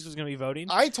of Greece was going to be voting.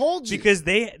 I told you. Because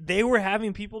they were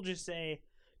having people just say,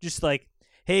 just like,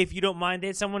 hey, if you don't mind. They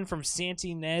had someone from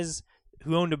Santi Nez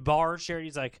who owned a bar share.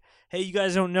 He's like, hey, you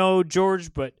guys don't know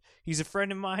George, but he's a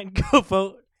friend of mine. Go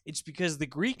vote. It's because the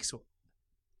Greeks,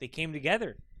 they came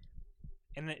together.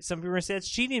 And some people say it's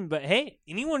cheating, but hey,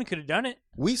 anyone could have done it.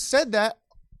 We said that.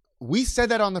 We said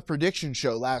that on the prediction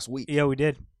show last week. Yeah, we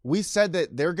did. We said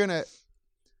that they're gonna,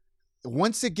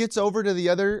 once it gets over to the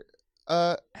other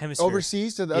hemisphere,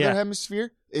 overseas to the other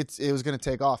hemisphere, it was gonna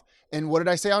take off. And what did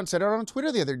I say? I said it on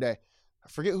Twitter the other day. I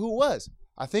forget who it was.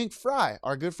 I think Fry,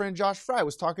 our good friend Josh Fry,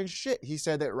 was talking shit. He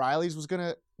said that Riley's was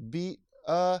gonna beat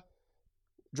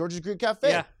George's Greek Cafe,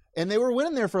 yeah, and they were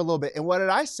winning there for a little bit. And what did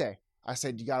I say? I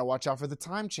said, you got to watch out for the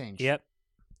time change. Yep.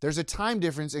 There's a time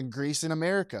difference in Greece and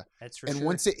America. That's for and sure.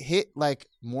 once it hit like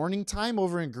morning time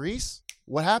over in Greece,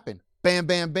 what happened? Bam,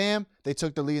 bam, bam. They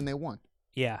took the lead and they won.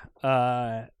 Yeah.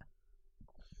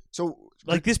 So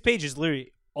like this page is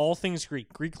literally all things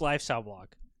Greek lifestyle blog.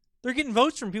 They're getting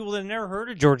votes from people that have never heard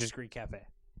of George's Greek Cafe.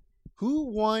 Who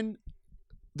won?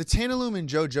 The Tantalum and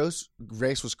JoJo's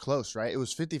race was close, right? It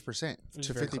was 50%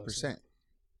 to 50%. Close, yeah.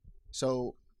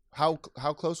 So how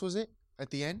close was it at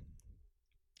the end?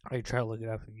 I can try to look it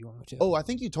up if you want me to. Oh, I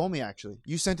think you told me actually.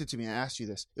 You sent it to me. I asked you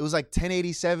this. It was like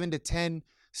 1087 to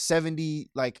 1070,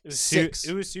 like it was 6.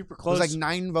 It was super close. It was like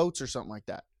 9 votes or something like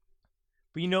that.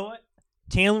 But you know what?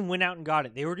 Talon went out and got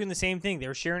it. They were doing the same thing. They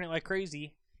were sharing it like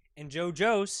crazy. And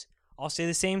JoJo's, I'll say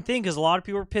the same thing because a lot of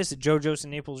people were pissed that JoJo's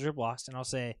and Naples Rib lost. And I'll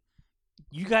say,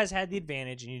 you guys had the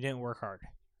advantage and you didn't work hard.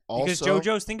 Because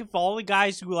JoJo's, think of all the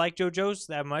guys who like JoJo's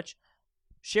that much,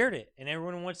 shared it. And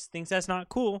everyone thinks that's not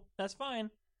cool. That's fine.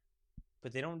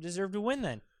 But they don't deserve to win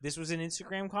then. This was an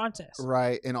Instagram contest.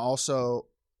 Right. And also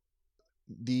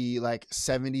the like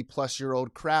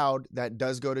 70-plus-year-old crowd that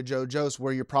does go to JoJo's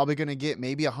where you're probably going to get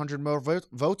maybe 100 more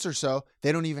votes or so.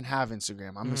 They don't even have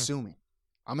Instagram. I'm assuming.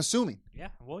 Yeah.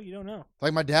 Well, you don't know.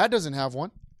 Like my dad doesn't have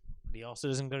one. But he also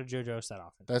doesn't go to JoJo's that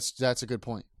often. That's a good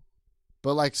point.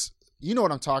 But like, you know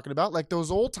what I'm talking about? Like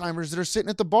those old timers that are sitting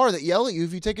at the bar that yell at you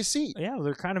if you take a seat. Yeah,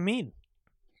 they're kind of mean.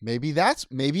 Maybe that's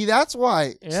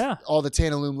why all the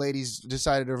Tantalum ladies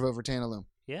decided to vote for Tantalum.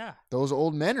 Yeah. Those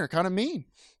old men are kind of mean.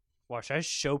 Watch, should I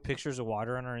show pictures of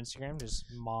water on our Instagram? Just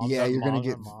moms. Yeah, you're gonna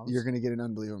get an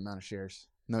unbelievable amount of shares.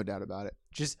 No doubt about it.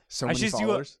 Just so many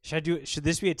followers. Should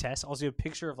this be a test? I'll do a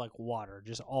picture of like water,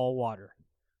 just all water.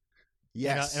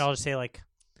 Yes. And I'll just say like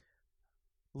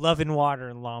love and water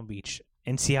in Long Beach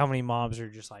and see how many moms are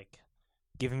just like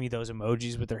giving me those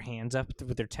emojis with their hands up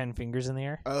with their 10 fingers in the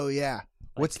air. Oh yeah.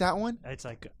 Like, what's that one? It's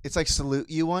like salute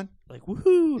you one. Like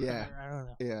woohoo. Yeah. I don't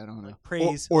know. Yeah, I don't know. Like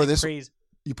praise. Or this. Praise.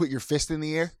 You put your fist in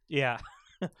the air. Yeah.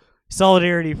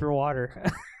 Solidarity for water.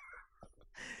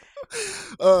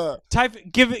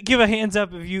 Give a hands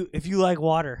up if you like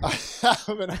water. I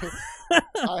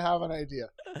have an idea.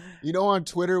 You know, on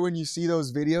Twitter when you see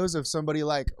those videos of somebody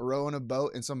like rowing a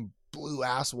boat in some blue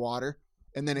ass water,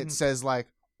 and then it says like,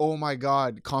 "Oh my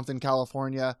God, Compton,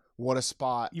 California, what a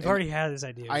spot!" You've already had this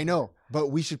idea. I know, but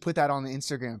we should put that on the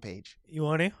Instagram page. You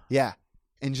want to? Yeah,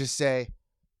 and just say,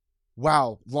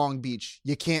 "Wow, Long Beach,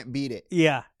 you can't beat it."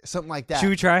 Yeah, something like that. Should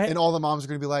we try it? And all the moms are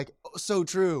gonna be like, "Oh, so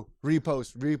true."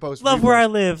 Repost. Love where I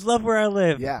live. Love where I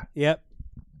live. Yeah. Yep.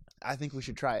 I think we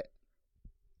should try it.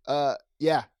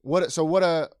 Yeah. What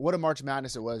a March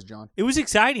Madness it was, John. It was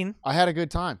exciting. I had a good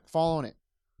time following it.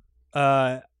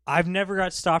 I've never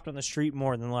got stopped on the street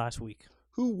more than last week.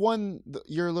 Who won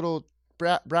your little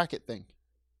bracket thing?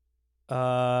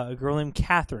 A girl named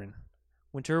Catherine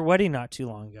Went to her wedding not too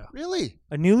long ago. Really?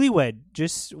 A newlywed.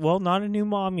 Not a new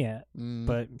mom yet. Mm,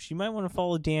 But she might want to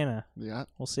follow Dana. yeah.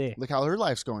 We'll see. Look how her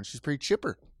life's going. She's pretty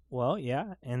chipper. Well,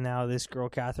 yeah. And now this girl,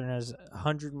 Catherine, has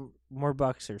 $100 more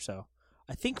bucks or so.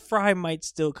 I think Fry might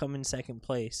still come in second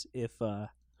place if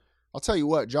I'll tell you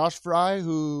what, Josh Fry,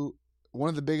 who one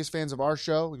of the biggest fans of our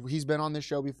show, he's been on this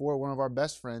show before, one of our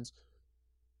best friends.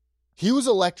 He was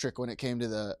electric when it came to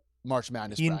the March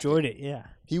Madness. he bracket. enjoyed it. Yeah.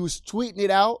 He was tweeting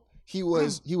it out. He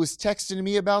was texting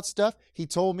me about stuff. He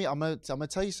told me, I'm gonna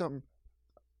tell you something.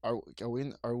 Are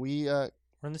we We're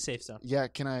in the safe zone. yeah,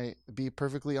 can I be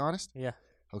perfectly honest? Yeah.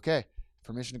 Okay.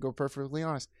 Permission to go perfectly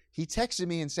honest. He texted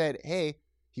me and said, hey,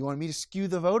 he wanted me to skew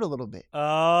the vote a little bit.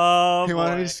 Oh, He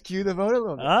wanted me boy. to skew the vote a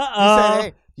little bit. Uh-oh. He said,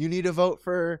 hey, you need to vote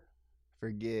for,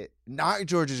 not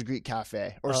George's Greek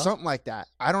Cafe or something like that.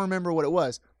 I don't remember what it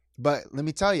was. But let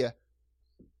me tell you,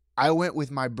 I went with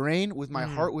my brain, with my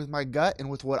heart, with my gut, and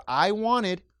with what I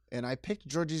wanted, and I picked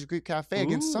George's Greek Cafe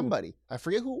against Ooh. somebody. I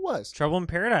forget who it was. Trouble in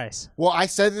Paradise. Well, I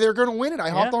said that they were going to win it. I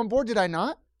hopped Yeah. on board, did I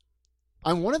not?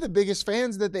 I'm one of the biggest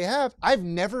fans that they have. I've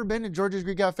never been to George's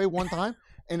Greek Cafe one time,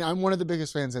 and I'm one of the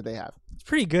biggest fans that they have. It's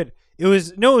pretty good.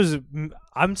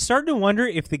 I'm starting to wonder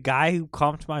if the guy who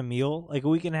comped my meal like a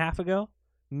week and a half ago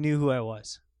knew who I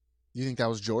was. You think that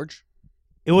was George?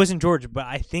 It wasn't George, but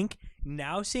I think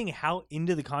now seeing how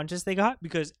into the contest they got,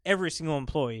 because every single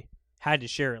employee had to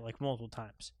share it like multiple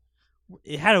times.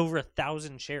 It had over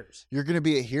 1,000 shares. You're going to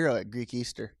be a hero at Greek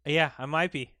Easter. Yeah, I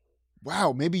might be.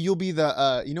 Wow, maybe you'll be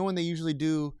the, you know when they usually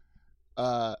do,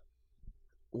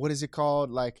 what is it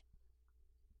called? Like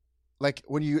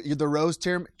when you're the Rose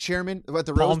chairman, what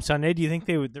the Palm Rose? Sunday, do you think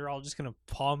they're all just going to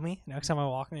palm me next time I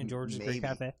walk into George's Greek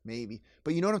Cafe? Maybe.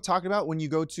 But you know what I'm talking about? When you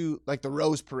go to like the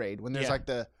Rose Parade, when there's Yeah. like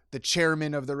the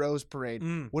chairman of the Rose Parade.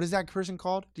 Mm. What is that person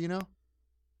called? Do you know?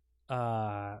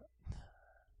 Uh,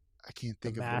 I can't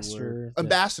think of the master, word. the-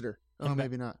 Ambassador. Oh, Amba-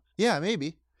 maybe not. Yeah,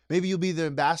 maybe. Maybe you'll be the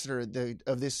ambassador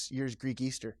of this year's Greek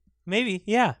Easter. maybe,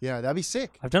 yeah. Yeah, that'd be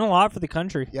sick. I've done a lot for the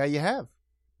country. Yeah, you have.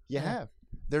 You Yeah. have.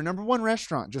 Their number one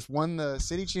restaurant just won the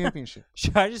city championship.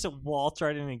 Should I just waltz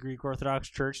right in a Greek Orthodox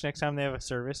church next time they have a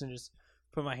service and just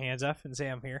put my hands up and say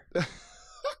I'm here?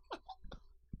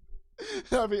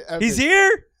 That'd be epic. He's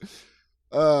here.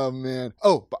 Oh man.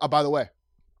 Oh, by the way,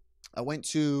 I went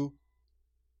to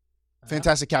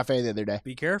Fantastic Cafe the other day.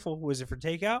 Be careful. Was it for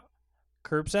takeout?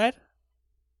 Curbside?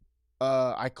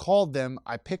 I called them,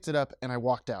 I picked it up, and I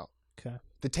walked out. Okay.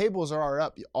 The tables are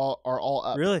all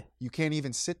up. Really? You can't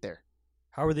even sit there.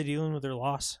 How are they dealing with their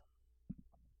loss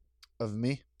Of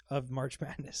me? of March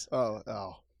Madness?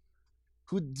 Oh.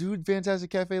 Who did Fantastic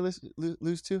Cafe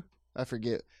lose to? I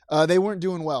forget. They weren't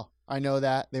doing well. I know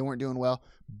that. They weren't doing well.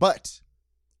 But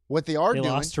what they are They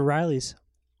doing, lost to Riley's.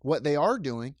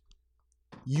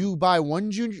 you buy one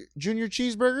junior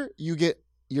cheeseburger, you get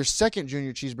your second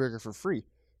junior cheeseburger for free.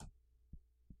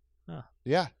 Huh.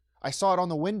 Yeah. I saw it on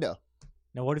the window.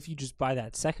 Now, what if you just buy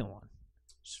that second one?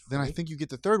 Just Then I free? think you get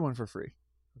the third one for free.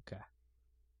 Okay.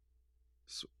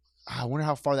 So, I wonder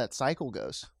how far that cycle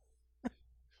goes.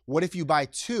 What if you buy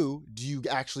two? Do you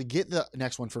actually get the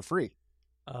next one for free?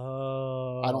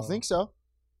 Oh. I don't think so.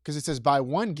 Because it says buy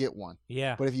one, get one.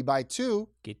 Yeah. But if you buy two,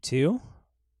 Get two?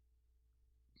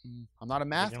 I'm not a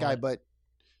math You know guy, what? but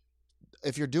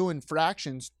if you're doing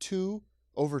fractions, 2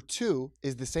 over 2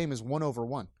 is the same as 1 over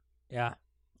 1. Yeah.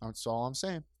 That's all I'm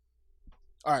saying.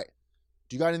 All right.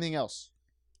 Do you got anything else?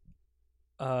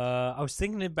 I was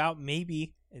thinking about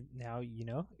maybe, now,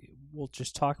 we'll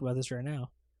just talk about this right now,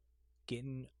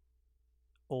 getting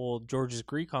old George's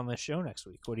Greek on this show next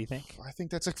week. What do you think? I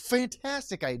think that's a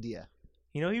fantastic idea.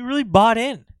 He really bought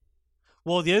in.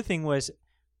 Well, the other thing was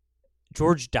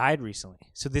George died recently.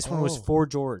 So this one was Oh. for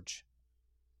George.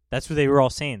 That's what they were all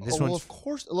saying. This well, one's of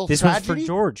course, a little this tragedy. one's for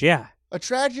George. Yeah. A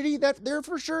tragedy that they're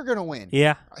for sure going to win.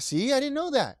 Yeah. See, I didn't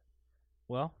know that.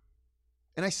 Well.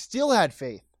 And I still had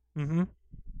faith. Mm-hmm.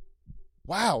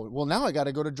 Wow. Well, now I got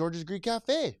to go to George's Greek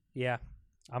Cafe. Yeah.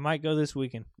 I might go this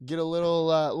weekend. Get a little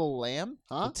lamb,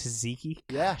 huh? Tzatziki.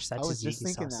 Yeah, Gosh, that I was just tzatziki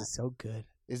thinking sauce that. is so good.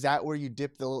 Is that where you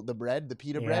dip the bread, the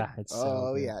pita Yeah, bread? it's so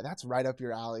Oh good. yeah, that's right up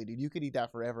your alley, dude. You could eat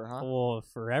that forever, huh? Well,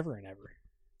 forever and ever.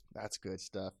 That's good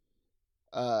stuff.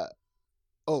 I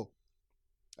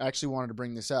actually wanted to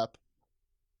bring this up.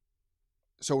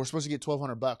 So we're supposed to get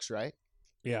 $1,200, right?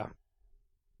 Yeah.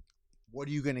 What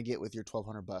are you gonna get with your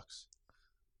 $1,200?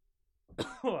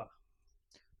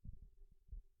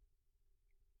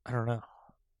 I don't know.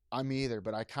 Me either,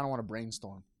 but I kind of want to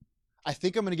brainstorm. I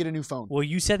think I'm gonna get a new phone. Well,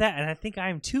 you said that, and I think I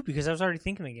am too, because I was already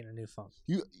thinking of getting a new phone.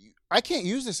 I can't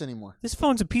use this anymore. This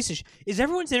phone's a piece of shit. Is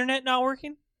everyone's internet not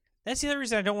working? That's the other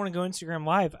reason I don't want to go Instagram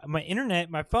Live. My internet,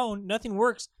 my phone, nothing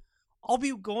works. I'll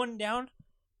be going down.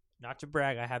 Not to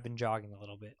brag, I have been jogging a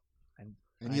little bit.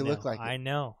 And you look like it. I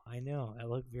know. I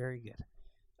look very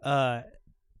good.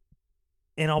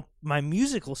 And my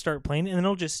music will start playing, and then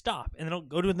it'll just stop, and then it'll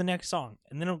go to the next song,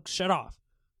 and then it'll shut off.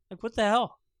 Like, what the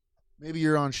hell? Maybe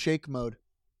you're on shake mode.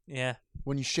 Yeah.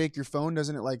 When you shake your phone,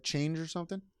 doesn't it like change or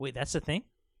something? Wait, that's the thing?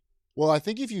 Well, I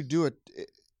think if you do it,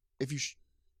 if you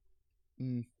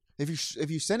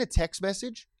send a text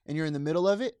message and you're in the middle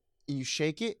of it and you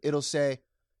shake it, it'll say,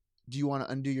 "Do you want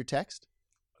to undo your text?"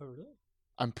 Oh, really?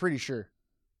 I'm pretty sure.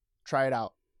 Try it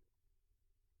out.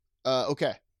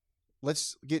 Okay.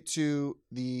 Let's get to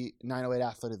the 908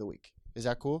 Athlete of the Week. Is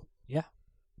that cool? Yeah.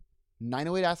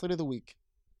 908 Athlete of the Week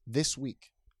this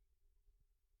week.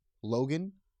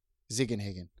 Logan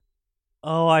Ziegenhagen.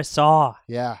 Oh, I saw.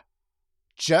 Yeah.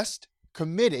 Just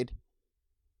committed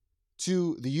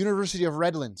to the University of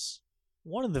Redlands.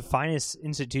 One of the finest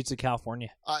institutes of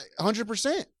California.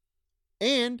 100%.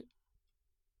 And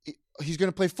he's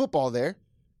going to play football there.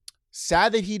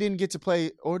 Sad that he didn't get to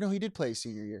play. Oh, no, he did play his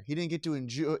senior year. He didn't get to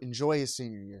enjoy his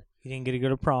senior year. He didn't get to go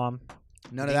to prom.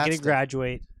 None he of that didn't get to stuff.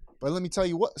 graduate. But let me tell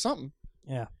you something.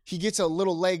 Yeah. He gets a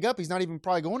little leg up. He's not even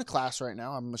probably going to class right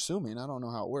now, I'm assuming. I don't know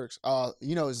how it works.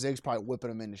 Zig's probably whipping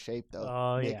him into shape, though.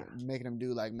 Oh, yeah. Making him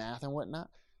do, like, math and whatnot.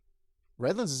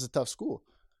 Redlands is a tough school.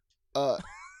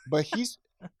 But he's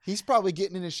probably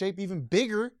getting into shape even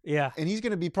bigger. Yeah. And he's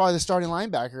going to be probably the starting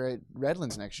linebacker at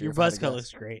Redlands next year. Your buzz cut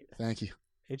looks great. Thank you.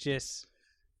 It just...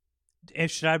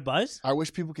 Should I buzz? I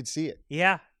wish people could see it.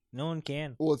 Yeah. No one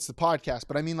can. Well, it's the podcast,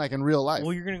 but I mean like in real life.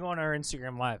 Well, you're going to go on our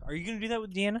Instagram Live. Are you going to do that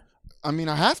with Deanna? I mean,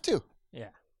 I have to. Yeah.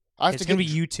 It's going to be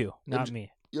you two, not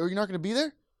me. You're not going to be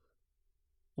there?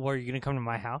 Or are you going to come to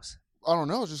my house? I don't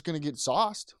know. It's just going to get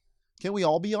sauced. Can we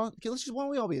all be on? Why don't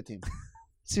we all be a team?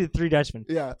 Let's do 3 Dutchmen.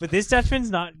 Yeah. But this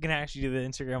Dutchman's not going to actually do the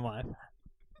Instagram Live.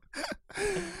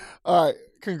 All right.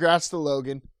 Congrats to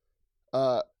Logan.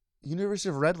 University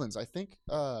of Redlands, I think.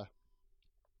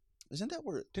 Isn't that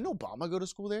where? Didn't Obama go to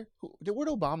school there? Where'd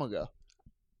Obama go?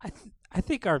 I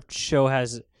think our show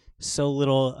has so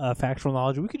little factual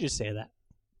knowledge. We could just say that.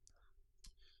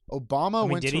 Obama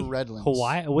went to Redlands.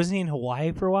 Hawaii? Wasn't he in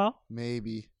Hawaii for a while?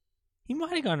 Maybe. He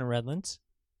might have gone to Redlands.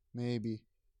 Maybe.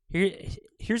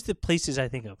 Here's the places I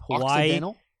think of. Hawaii,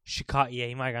 Occidental? Chicago. Yeah,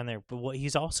 he might have gone there. But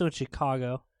he's also in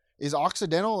Chicago. Is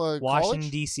Occidental a Washington,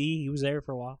 college? D.C. He was there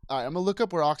for a while. All right, I'm going to look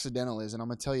up where Occidental is, and I'm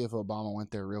going to tell you if Obama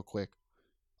went there real quick.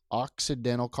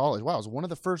 Occidental College. Wow, it was one of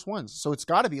the first ones. So it's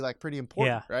got to be like pretty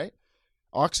important, right?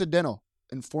 Occidental,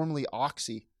 and formerly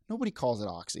Oxy. Nobody calls it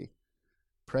Oxy.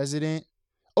 President.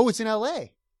 Oh, it's in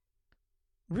L.A.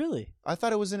 Really? I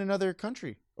thought it was in another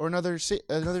country or another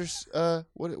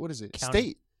what is it? County.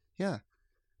 State. Yeah.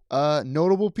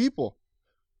 Notable people.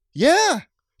 Yeah,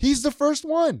 he's the first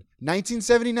one.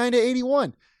 1979 to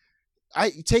 81.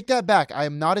 I take that back. I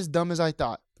am not as dumb as I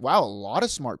thought. Wow, a lot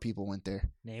of smart people went there.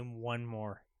 Name one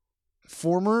more.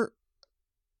 Former,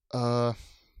 I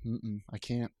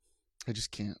can't. I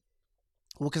just can't.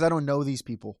 Well, because I don't know these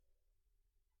people.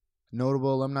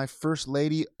 Notable alumni, First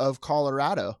Lady of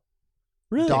Colorado.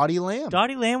 Really? Dottie Lamb.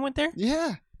 Dottie Lamb went there?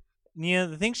 Yeah. Yeah,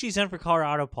 the thing she's done for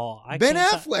Colorado, Paul. Ben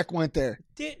Affleck went there.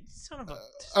 Son of a...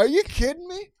 Are you kidding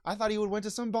me? I thought he would went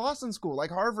to some Boston school like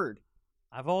Harvard.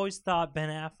 I've always thought Ben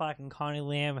Affleck and Connie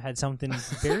Lamb had something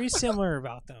very similar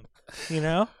about them. You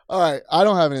know? All right. I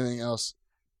don't have anything else.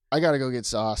 I got to go get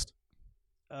sauced.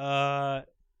 You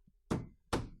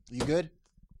good?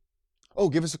 Oh,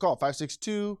 give us a call.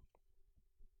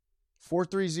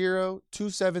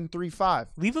 562-430-2735.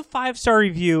 Leave a 5-star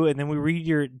review, and then we read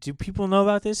your... Do people know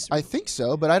about this? I think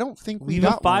so, but I don't think we Leave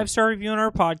got a 5-star review on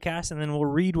our podcast, and then we'll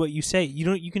read what you say.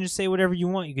 You can just say whatever you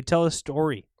want. You can tell a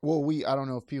story. Well, I don't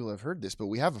know if people have heard this, but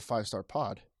we have a 5-star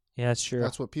pod. Yeah, that's true.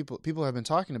 That's what people have been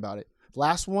talking about it.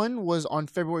 Last one was on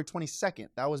February 22nd.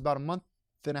 That was about a month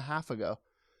and a half ago.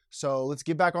 So let's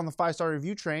get back on the 5-star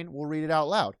review train. We'll read it out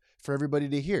loud for everybody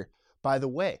to hear. By the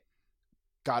way,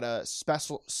 got a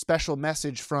special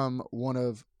message from one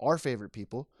of our favorite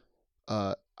people.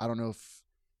 I don't know if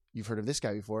you've heard of this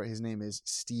guy before. His name is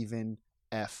Stephen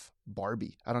F.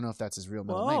 Barbie. I don't know if that's his real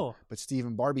middle name, but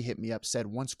Stephen Barbie hit me up, said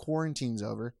once quarantine's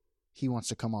over, he wants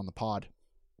to come on the pod.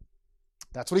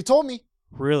 That's what he told me.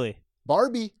 Really?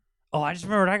 Barbie. Oh, I just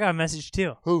remembered I got a message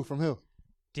too. Who? From who?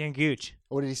 Dan Gooch.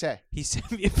 What did he say? He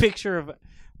sent me a picture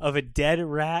of a dead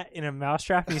rat in a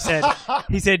mousetrap, and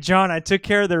he said, John, I took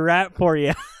care of the rat for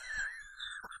you.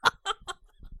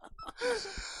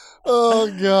 Oh,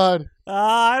 God.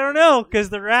 I don't know, because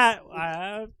the rat,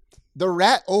 The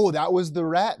rat. Oh, that was the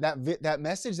rat. That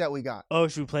message that we got. Oh,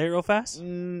 should we play it real fast?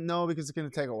 No, because it's going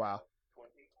to take a while.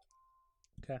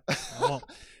 Okay. I won't.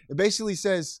 It basically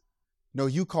says, no,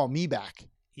 you call me back.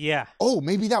 Yeah. Oh,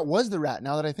 maybe that was the rat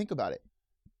now that I think about it.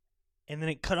 And then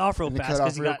it cut off real And it fast cut off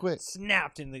because he real got quick.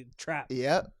 snapped in the trap.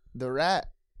 Yep, the rat.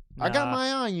 I got Nah. my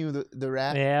eye on you, the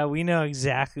rat. Yeah, we know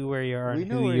exactly where you are We and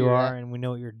know who where you you're are, at. and we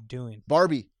know what you're doing.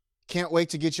 Barbie, can't wait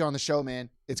to get you on the show, man.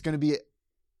 It's gonna be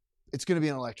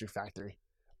an electric factory,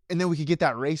 and then we could get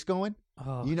that race going.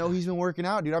 Oh, You know he's been working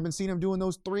out, dude. I've been seeing him doing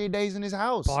those 3 days in his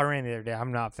house. Ball ran the other day.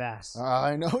 I'm not fast.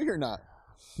 I know you're not.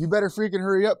 You better freaking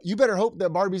hurry up. You better hope that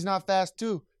Barbie's not fast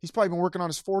too. He's probably been working on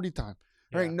his 40 time.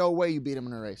 There ain't no way you beat him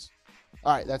in a race.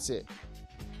 All right, that's it.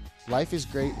 Life is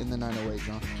great in the 908,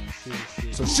 John.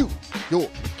 So shoot your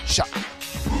shot.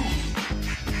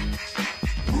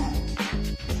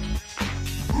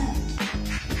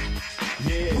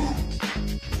 Yeah.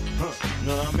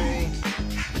 Know what I mean?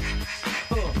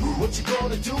 What you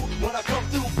gonna do when I come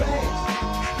through, babe?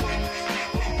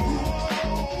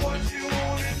 What you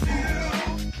wanna do?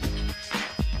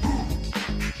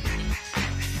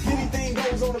 Anything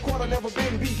goes on the court, I never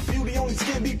been beat. Beauty only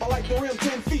skin deep, I like the rim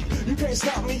 10 feet. You can't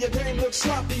stop me, your game looks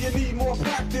sloppy. You need more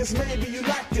practice, maybe you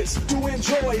like this. To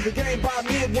enjoy the game by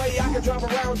midway, I can drive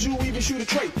around you, even shoot a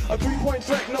trait. A 3-point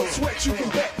threat, no sweat, you can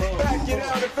bet. Back it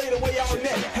out and fade away all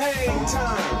net. Hang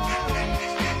time.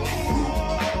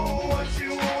 What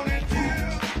you wanna do?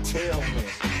 Tell me,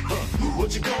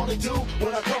 what you gonna do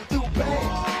when I come through,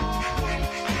 babe?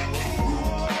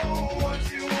 What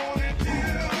you wanna do?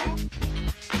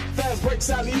 Fast breaks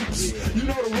out oops. You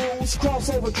know the rules.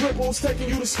 Crossover dribbles, taking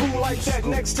you to school like that.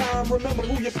 Next time, remember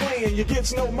who you're playing. You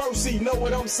get no mercy. Know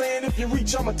what I'm saying? If you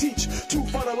reach, I'ma teach. 2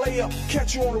 for the layup.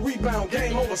 Catch you on a rebound.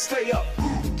 Game over. Stay up.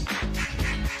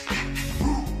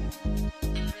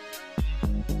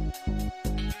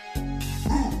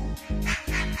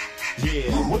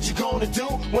 Yeah, what you gonna do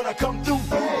when I come through,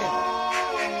 babe?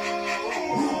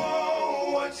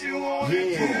 What you wanna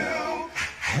do?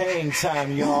 Hang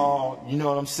time, y'all. You know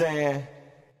what I'm saying?